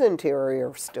 1930s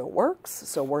interior still works,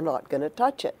 so we're not going to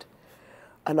touch it.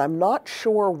 And I'm not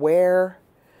sure where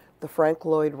the Frank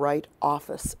Lloyd Wright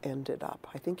office ended up.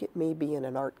 I think it may be in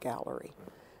an art gallery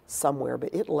somewhere,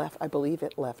 but I believe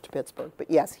it left Pittsburgh. But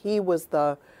yes,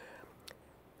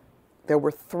 there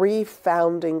were 3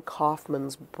 founding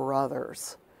Kaufmann's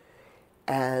brothers,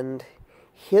 and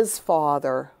his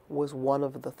father was one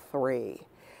of the 3.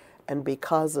 And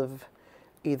because of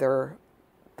either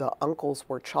the uncles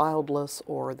were childless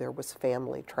or there was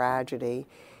family tragedy,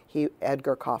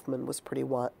 Edgar Kaufmann was pretty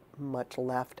much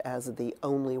left as the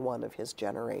only one of his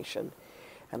generation.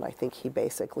 And I think he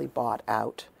basically bought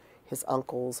out his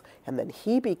uncles, and then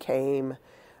he became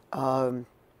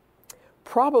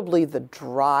probably the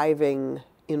driving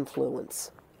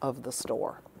influence of the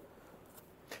store.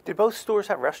 Did both stores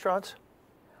have restaurants?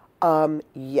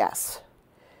 Yes.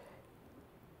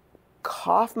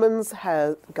 Kaufmann's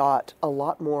has got a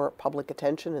lot more public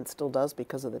attention and still does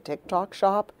because of the Tic Toc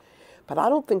shop, but I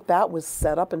don't think that was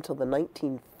set up until the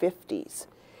 1950s.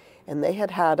 And they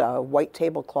had a white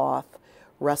tablecloth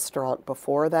restaurant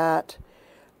before that,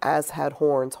 as had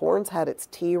Horne's. Horne's had its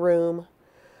tea room,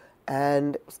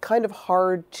 and it was kind of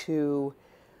hard to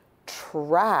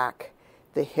track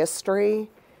the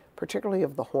history, particularly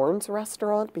of the Horne's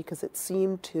restaurant, because it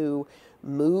seemed to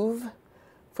move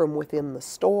from within the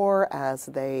store as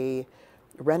they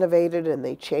renovated and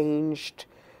they changed.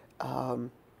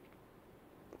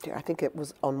 I think it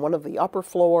was on one of the upper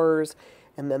floors,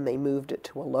 and then they moved it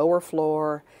to a lower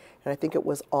floor. And I think it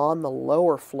was on the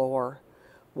lower floor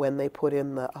when they put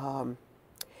in the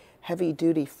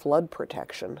heavy-duty flood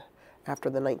protection after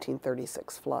the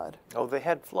 1936 flood. Oh, they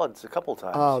had floods a couple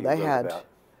times. Oh, they had.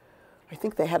 I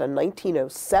think they had a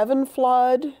 1907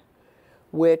 flood,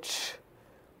 which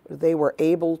they were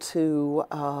able to,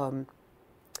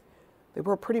 they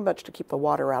were pretty much to keep the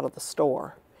water out of the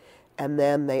store. And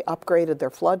then they upgraded their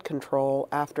flood control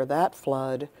after that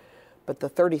flood, but the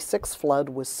 36 flood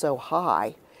was so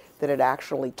high that it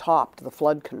actually topped the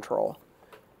flood control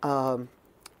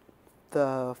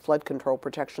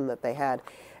protection that they had.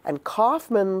 And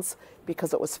Kaufmann's,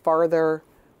 because it was farther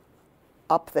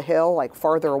up the hill, like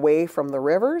farther away from the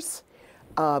rivers,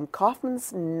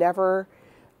 Kaufmann's never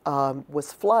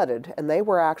was flooded, and they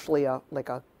were actually like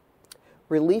a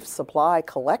relief supply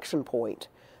collection point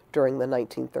during the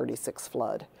 1936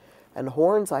 flood. And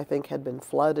Horne's, I think, had been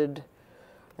flooded.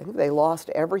 I think they lost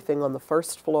everything on the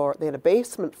first floor. They had a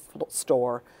basement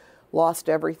store, lost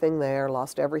everything there,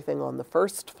 lost everything on the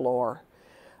first floor,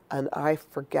 and I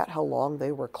forget how long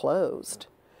they were closed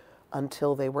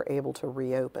until they were able to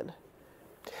reopen.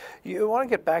 You want to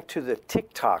get back to the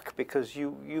Tic Toc, because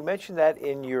you mentioned that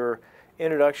in your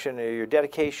introduction or your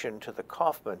dedication to the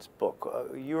Kaufmann's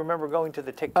book. You remember going to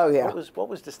the Tic Toc. Oh, yeah. What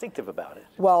was distinctive about it?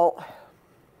 Well,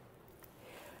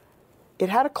 it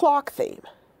had a clock theme.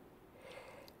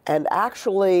 And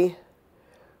actually,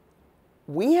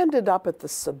 we ended up at the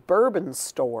suburban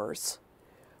stores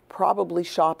probably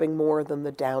shopping more than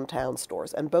the downtown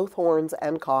stores. And both Horne's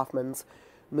and Kaufmann's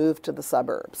moved to the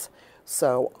suburbs.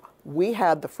 So we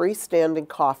had the freestanding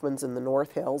Kaufmann's in the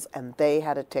North Hills, and they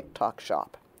had a Tic Toc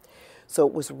shop. So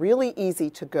it was really easy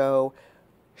to go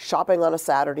shopping on a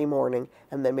Saturday morning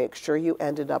and then make sure you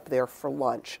ended up there for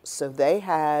lunch. So they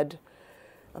had,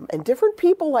 and different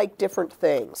people like different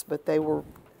things, but they were,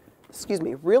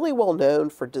 really well known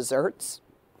for desserts.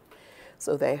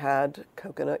 So they had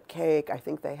coconut cake. I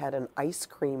think they had an ice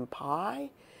cream pie.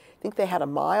 I think they had a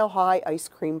mile-high ice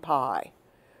cream pie,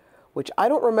 which I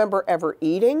don't remember ever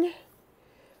eating,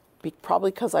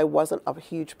 probably because I wasn't a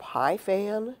huge pie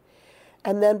fan.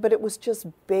 And then, but it was just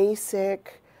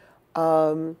basic,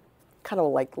 kind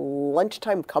of like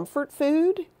lunchtime comfort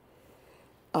food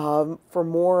for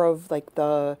more of like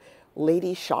the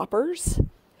lady shoppers.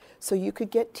 So you could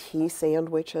get tea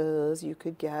sandwiches, you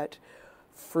could get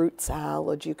fruit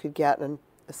salad, you could get, and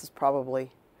this is probably,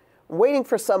 I'm waiting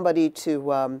for somebody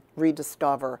to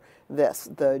rediscover this,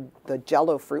 the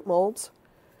Jell-O fruit molds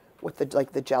with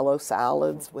the Jell-O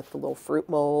salads with the little fruit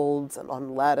molds and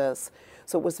on lettuce.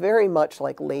 So it was very much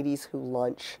like ladies who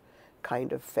lunch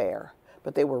kind of fare,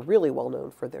 but they were really well known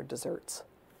for their desserts.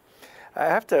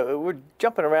 We're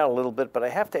jumping around a little bit, but I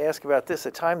have to ask about this,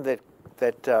 a time that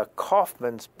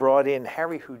Kaufmann's brought in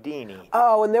Harry Houdini.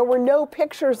 Oh, and there were no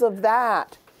pictures of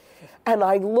that. And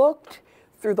I looked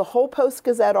through the whole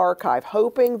Post-Gazette archive,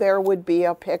 hoping there would be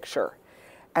a picture.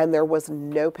 And there was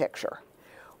no picture.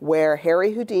 Where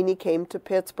Harry Houdini came to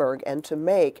Pittsburgh and to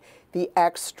make the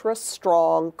extra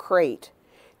strong crate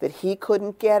that he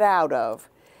couldn't get out of,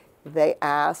 they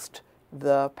asked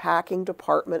the packing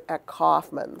department at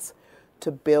Kaufmann's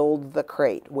to build the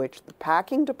crate, which the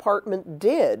packing department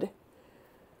did,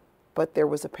 but there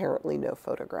was apparently no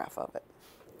photograph of it.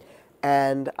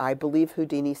 And I believe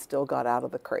Houdini still got out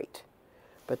of the crate,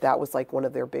 but that was like one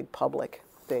of their big public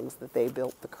things that they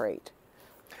built the crate.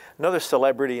 Another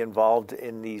celebrity involved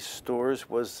in these stores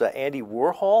was Andy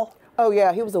Warhol. Oh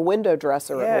yeah, he was a window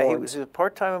dresser at Horne's. Yeah, he was a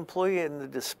part-time employee in the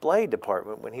display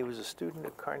department when he was a student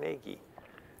at Carnegie.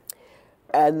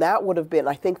 And that would have been,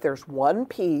 I think there's one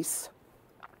piece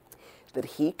that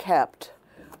he kept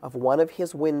of one of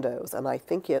his windows, and I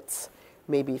think it's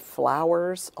maybe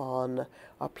flowers on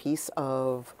a piece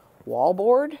of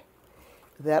wallboard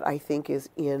that I think is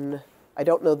in, I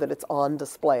don't know that it's on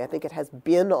display. I think it has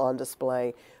been on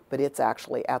display, but it's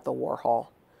actually at the Warhol.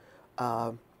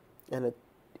 And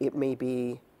it may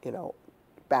be,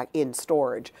 back in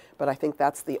storage, but I think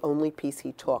that's the only piece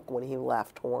he took when he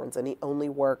left Horne's, and he only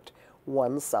worked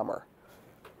one summer.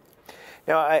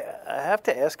 Now, I have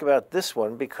to ask about this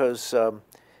one because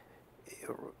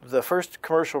the first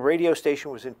commercial radio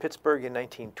station was in Pittsburgh in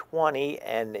 1920,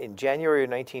 and in January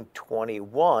of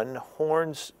 1921,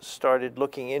 Horne's started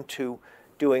looking into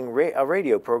doing a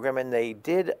radio program, and they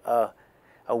did a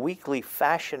weekly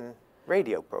fashion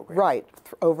radio program. Right,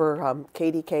 over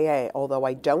KDKA, although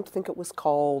I don't think it was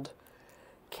called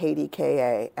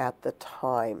KDKA at the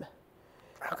time.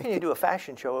 How can you do a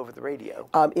fashion show over the radio?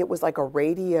 It was like a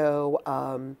radio,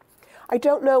 I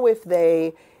don't know if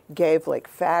they gave like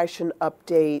fashion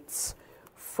updates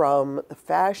from the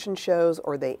fashion shows,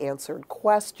 or they answered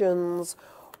questions,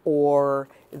 or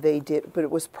they did, but it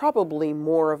was probably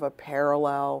more of a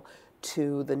parallel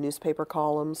to the newspaper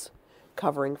columns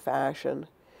covering fashion.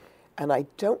 And I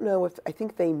don't know if, I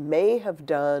think they may have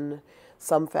done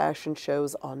some fashion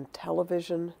shows on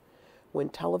television when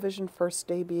television first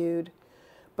debuted,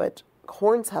 but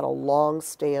Horne's had a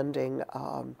long-standing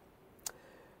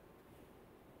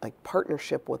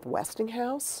partnership with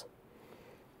Westinghouse,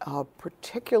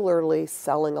 particularly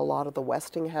selling a lot of the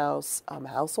Westinghouse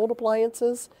household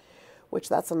appliances, which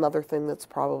that's another thing that's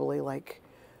probably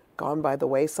gone by the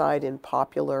wayside in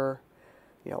popular,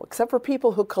 except for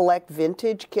people who collect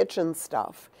vintage kitchen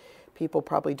stuff. People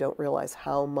probably don't realize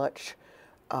how much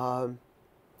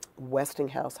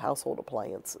Westinghouse household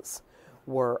appliances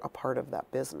were a part of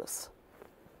that business.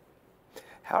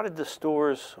 How did the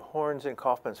stores, Horne's and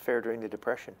Kaufmann's, fare during the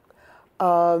Depression?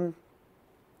 I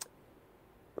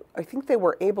think they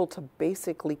were able to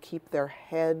basically keep their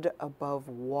head above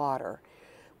water,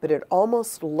 but it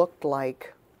almost looked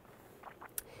like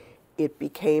it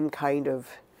became kind of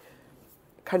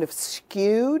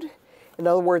skewed. In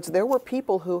other words, there were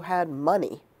people who had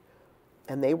money,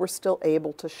 and they were still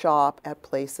able to shop at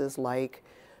places like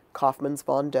Kaufmann's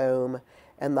Vendôme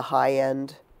and the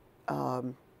high-end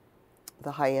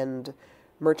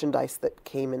merchandise that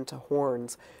came into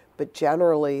Horne's. But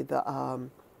generally, the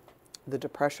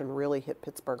Depression really hit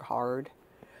Pittsburgh hard,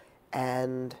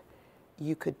 and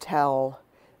you could tell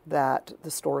that the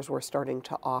stores were starting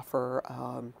to offer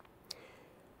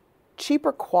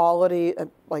cheaper quality,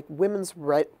 like women's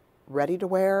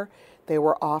ready-to-wear. They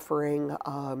were offering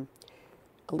a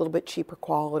little bit cheaper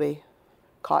quality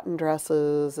cotton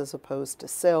dresses as opposed to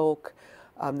silk.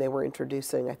 They were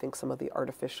introducing, I think, some of the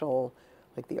artificial,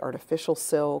 like the artificial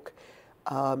silk,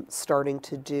 starting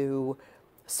to do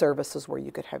services where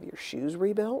you could have your shoes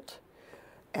rebuilt.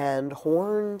 And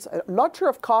Horne's, I'm not sure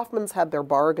if Kaufmann's had their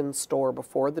bargain store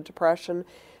before the Depression,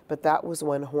 but that was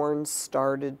when Horne's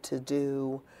started to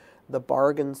do the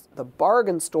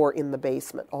bargain store in the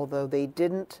basement, although they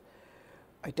didn't,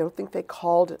 I don't think they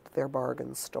called it their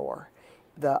bargain store.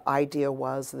 The idea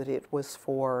was that it was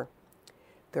for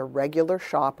their regular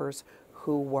shoppers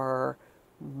who were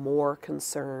more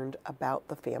concerned about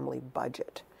the family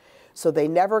budget. So they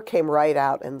never came right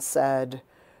out and said,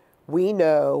 we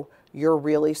know you're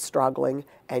really struggling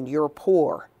and you're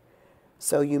poor,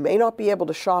 so you may not be able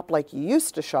to shop like you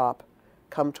used to shop,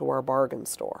 come to our bargain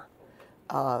store.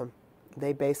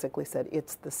 They basically said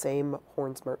it's the same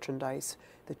Horne's merchandise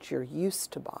that you're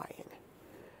used to buying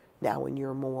now in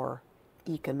your more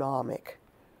economic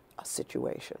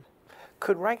situation.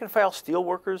 Could rank and file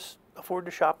steelworkers afford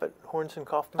to shop at Horne's and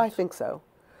Kaufmann's? I think so,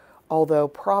 although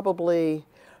probably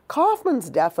Kaufmann's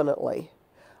definitely,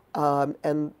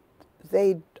 and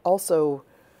they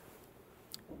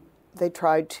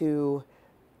tried to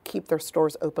keep their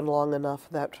stores open long enough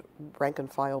that rank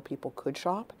and file people could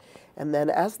shop. And then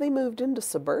as they moved into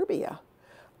suburbia,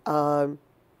 the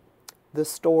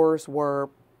stores were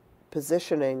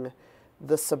positioning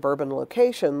the suburban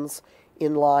locations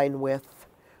in line with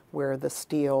where the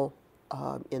steel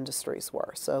industries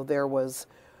were. So there was,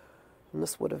 and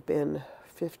this would have been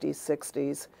 50s,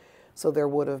 60s, so there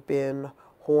would have been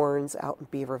Horne's out in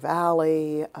Beaver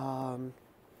Valley. I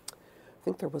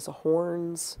think there was a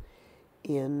Horne's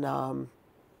in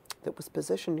that was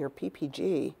positioned near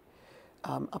PPG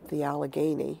up the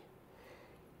Allegheny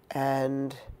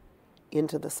and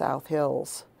into the South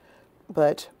Hills.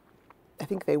 But I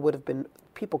think they would have been,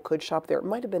 people could shop there. It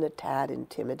might have been a tad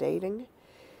intimidating.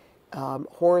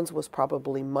 Horne's was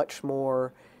probably much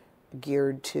more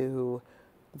geared to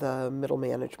the middle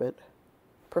management,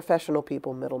 professional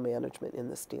people, middle management in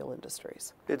the steel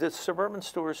industries. Did the suburban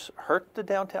stores hurt the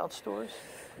downtown stores?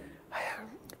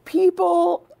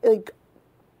 People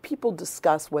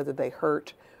discuss whether they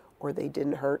hurt or they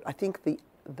didn't hurt. I think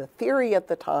the theory at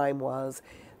the time was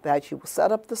that you will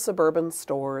set up the suburban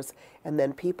stores and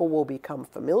then people will become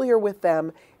familiar with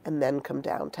them and then come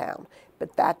downtown.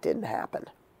 But that didn't happen.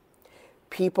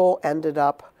 People ended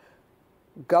up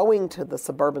going to the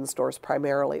suburban stores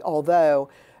primarily, although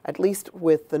at least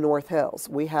with the North Hills,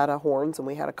 we had a Horne's and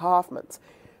we had a Kaufmann's.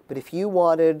 But if you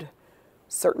wanted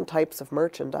certain types of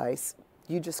merchandise,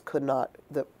 you just could not,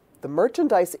 the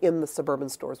merchandise in the suburban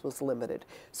stores was limited.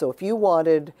 So if you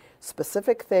wanted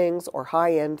specific things or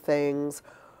high-end things,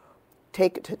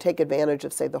 to take advantage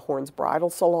of, say, the Horne's bridal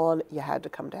salon, you had to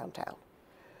come downtown.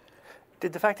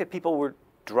 Did the fact that people were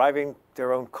driving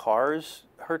their own cars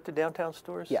hurt the downtown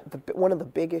stores? Yeah, one of the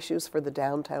big issues for the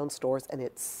downtown stores, and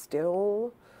it's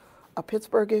still a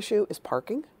Pittsburgh issue, is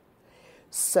parking.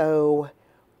 So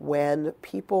when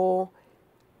people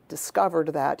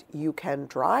discovered that you can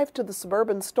drive to the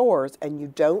suburban stores and you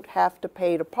don't have to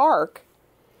pay to park,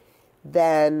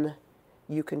 then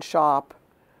you can shop.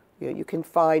 You can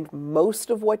find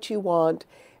most of what you want,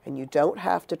 and you don't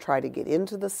have to try to get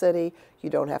into the city.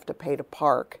 You don't have to pay to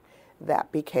park.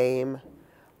 That became,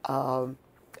 I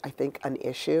think, an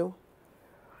issue.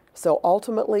 So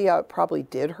ultimately, it probably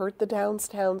did hurt the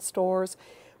downtown stores,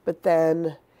 but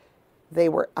then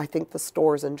I think the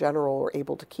stores in general were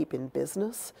able to keep in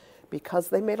business because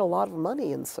they made a lot of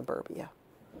money in suburbia.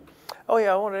 Oh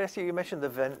yeah, I wanted to ask you, you mentioned the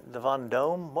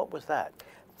Vendome. What was that?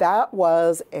 That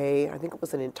was I think it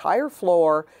was an entire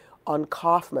floor on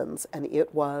Kaufmann's, and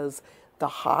it was the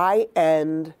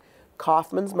high-end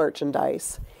Kaufmann's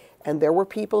merchandise. And there were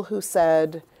people who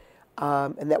said,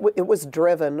 and that it was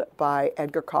driven by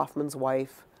Edgar Kaufmann's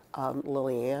wife,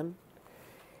 Lillian.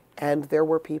 And there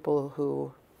were people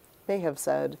who may have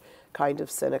said, kind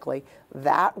of cynically,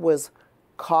 that was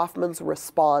Kaufmann's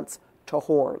response to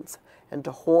Horne's. And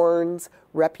to Horne's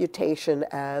reputation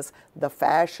as the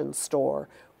fashion store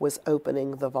was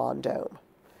opening the Vendome.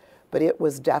 But it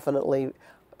was definitely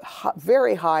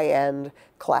very high-end,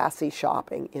 classy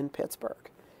shopping in Pittsburgh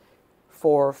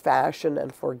for fashion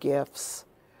and for gifts.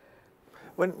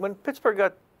 When Pittsburgh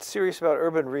got serious about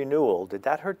urban renewal, did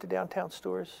that hurt the downtown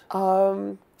stores?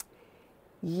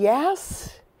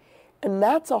 Yes, and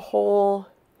that's a whole,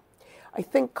 I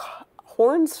think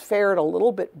Horne's fared a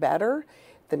little bit better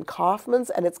than Kaufmann's,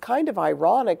 and it's kind of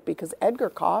ironic because Edgar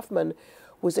Kaufmann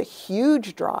was a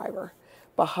huge driver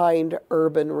behind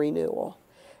urban renewal.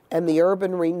 And the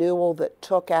urban renewal that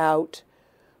took out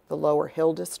the Lower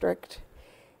Hill District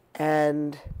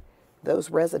and those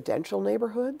residential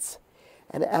neighborhoods.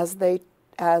 And as they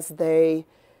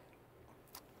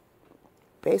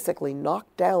basically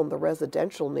knocked down the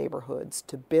residential neighborhoods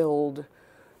to build,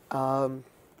 I'm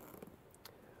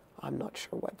not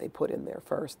sure what they put in there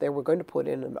first. They were going to put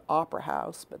in an opera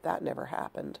house, but that never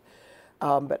happened.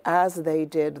 But as they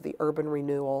did the urban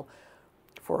renewal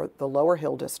for the Lower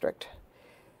Hill District,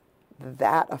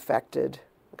 that affected,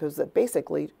 because it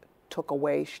basically took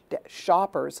away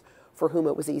shoppers for whom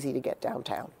it was easy to get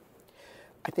downtown.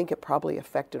 I think it probably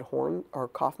affected Horne or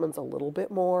Kaufmann's a little bit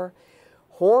more.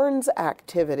 Horne's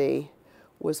activity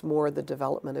was more the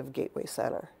development of Gateway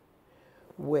Center,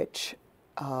 which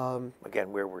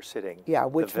again, where we're sitting. Yeah,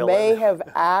 which may have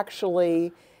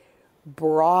actually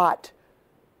brought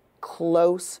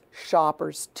close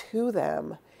shoppers to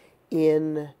them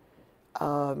in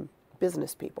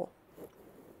business people.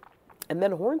 And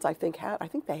then Horne's, I think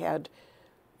they had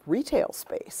retail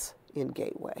space in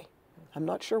Gateway. I'm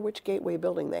not sure which Gateway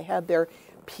building. They had their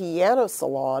piano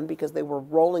salon because they were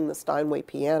rolling the Steinway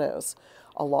pianos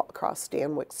across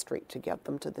Stanwix Street to get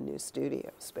them to the new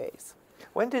studio space.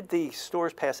 When did the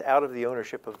stores pass out of the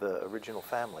ownership of the original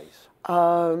families?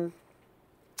 For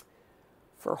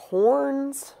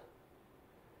Horne's,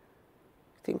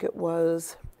 I think it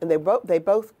was, and they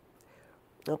both,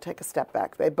 I'll take a step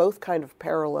back, they both kind of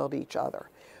paralleled each other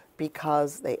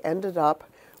because they ended up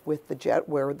with the jet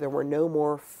where there were no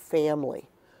more family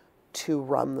to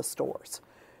run the stores.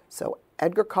 So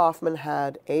Edgar Kaufmann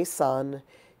had a son.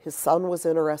 His son was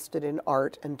interested in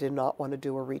art and did not want to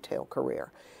do a retail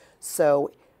career.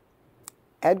 So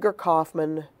Edgar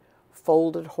Kaufmann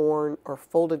folded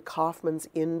Kaufmann's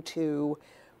into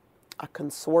a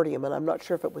consortium, and I'm not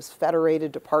sure if it was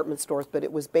Federated Department Stores, but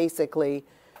it was basically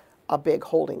a big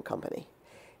holding company.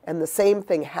 And the same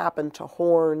thing happened to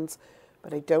Horne's,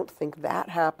 but I don't think that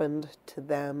happened to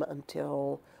them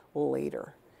until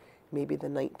later, maybe the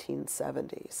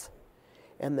 1970s.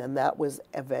 And then that was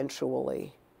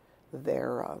eventually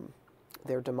their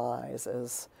demise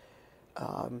as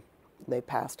they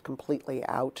passed completely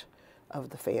out of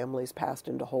the families, passed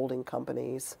into holding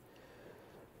companies.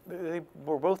 They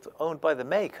were both owned by the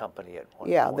May Company at one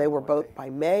point. Yeah, they were both by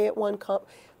May at one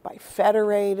by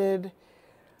Federated,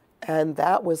 and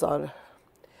that was on,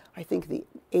 I think, the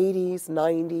 80s,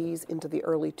 90s, into the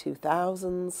early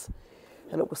 2000s,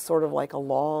 and it was sort of like a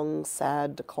long,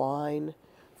 sad decline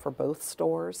for both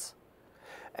stores.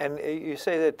 And you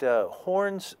say that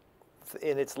Horne's,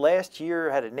 in its last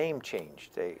year, had a name change.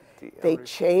 They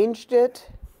changed it,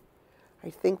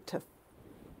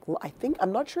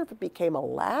 I'm not sure if it became a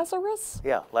Lazarus.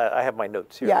 Yeah, I have my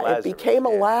notes here. Yeah, Lazarus, it became a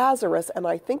Lazarus, and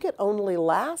I think it only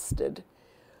lasted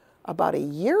about a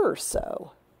year or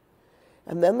so.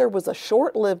 And then there was a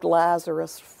short-lived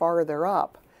Lazarus farther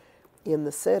up in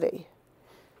the city.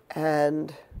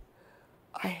 And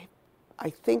I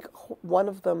think one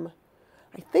of them,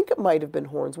 I think it might have been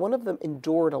Horne's, one of them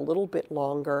endured a little bit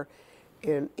longer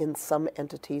in some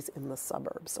entities in the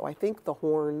suburbs. So I think the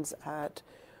Horne's at...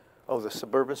 Oh, the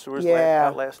suburban stores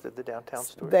outlasted the downtown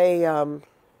stores? They,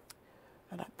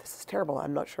 this is terrible,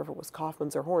 I'm not sure if it was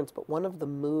Kaufmann's or Horne's, but one of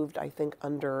them moved, I think,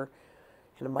 under,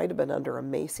 and it might have been under a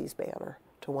Macy's banner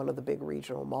to one of the big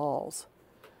regional malls.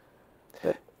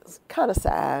 But it's kind of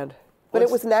sad. But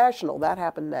it was national. That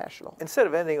happened national. Instead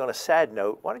of ending on a sad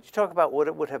note, why don't you talk about what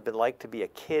it would have been like to be a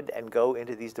kid and go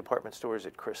into these department stores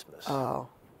at Christmas? Oh.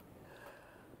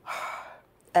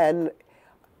 And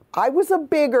I was a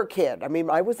bigger kid. I mean,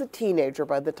 I was a teenager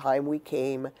by the time we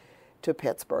came to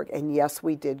Pittsburgh. And yes,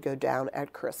 we did go down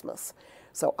at Christmas.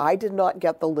 So I did not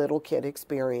get the little kid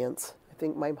experience. I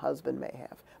think my husband may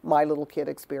have. My little kid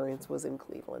experience was in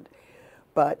Cleveland.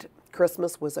 But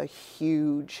Christmas was a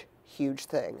huge, huge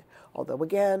thing. Although,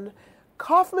 again,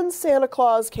 Kaufmann's Santa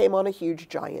Claus came on a huge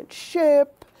giant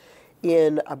ship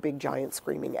in a big giant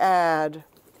screaming ad.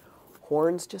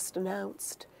 Horne's just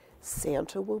announced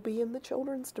Santa will be in the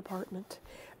children's department.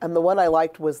 And the one I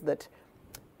liked was that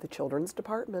the children's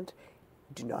department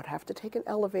do not have to take an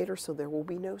elevator, so there will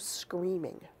be no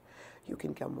screaming. You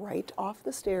can come right off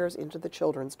the stairs into the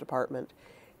children's department,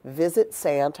 visit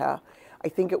Santa. I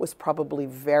think it was probably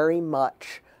very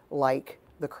much like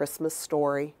the Christmas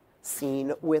Story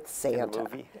scene with Santa. In the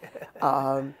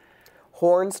movie.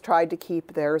 Horne's tried to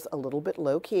keep theirs a little bit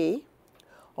low-key,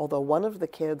 although one of the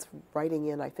kids writing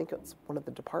in, I think it's one of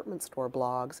the department store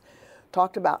blogs,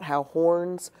 talked about how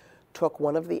Horne's took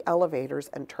one of the elevators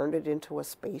and turned it into a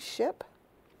spaceship.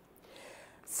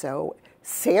 So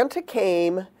Santa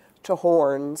came to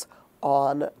Horne's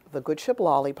on the good ship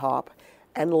Lollipop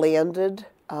and landed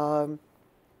in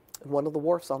one of the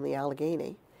wharfs on the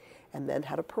Allegheny, and then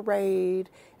had a parade,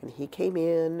 and he came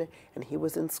in, and he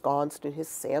was ensconced in his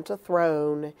Santa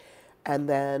throne, and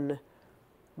then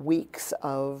weeks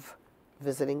of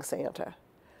visiting Santa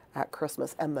at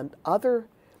Christmas. And the other,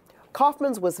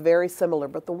 Kaufmann's was very similar,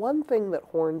 but the one thing that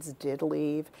Horne's did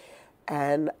leave,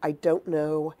 and I don't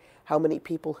know how many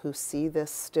people who see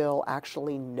this still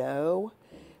actually know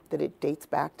that it dates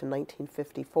back to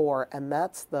 1954, and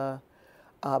that's the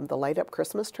light-up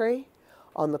Christmas tree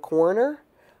on the corner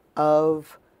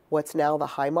of what's now the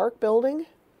Highmark building.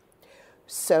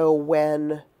 So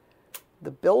when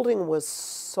the building was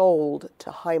sold to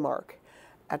Highmark,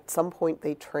 at some point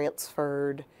they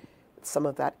transferred some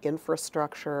of that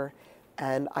infrastructure,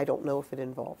 and I don't know if it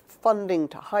involved funding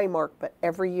to Highmark, but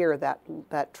every year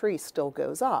that tree still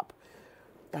goes up,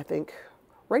 I think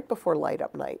right before Light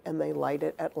Up Night, and they light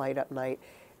it at Light Up Night,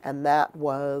 and that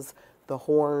was the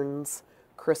Horne's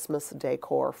Christmas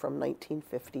decor from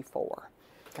 1954.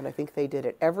 And I think they did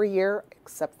it every year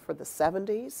except for the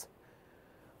 70s,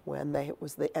 when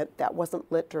that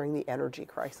wasn't lit during the energy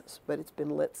crisis, but it's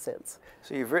been lit since.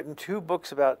 So you've written 2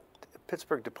 books about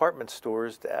Pittsburgh department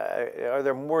stores. Are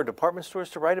there more department stores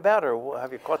to write about, or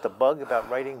have you caught the bug about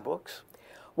writing books?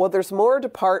 Well, there's more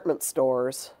department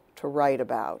stores to write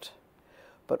about,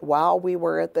 but while we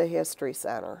were at the History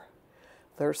Center,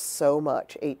 there's so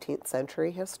much 18th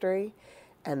century history,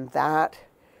 and that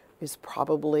is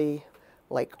probably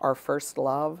like our first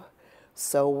love.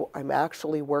 So I'm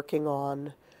actually working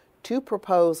on 2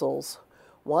 proposals,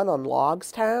 one on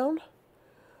Logstown,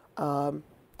 down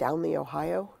the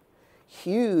Ohio,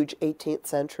 huge 18th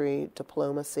century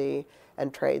diplomacy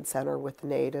and trade center with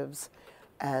natives,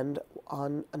 and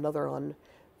another on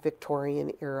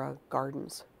Victorian era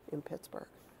gardens in Pittsburgh.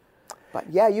 But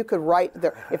yeah, you could write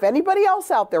there. If anybody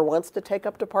else out there wants to take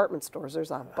up department stores,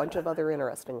 there's a bunch of other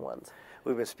interesting ones.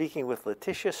 We've been speaking with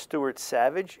Letitia Stuart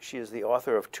Savage. She is the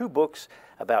author of 2 books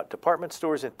about department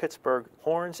stores in Pittsburgh,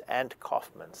 Horne's and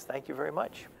Kaufmann's. Thank you very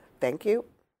much. Thank you.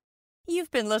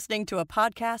 You've been listening to a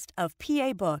podcast of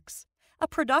PA Books, a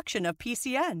production of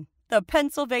PCN, the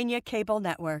Pennsylvania Cable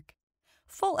Network.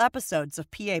 Full episodes of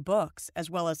PA Books, as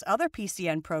well as other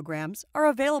PCN programs, are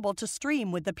available to stream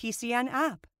with the PCN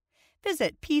app.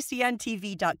 Visit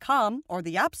PCNTV.com or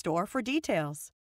the App Store for details.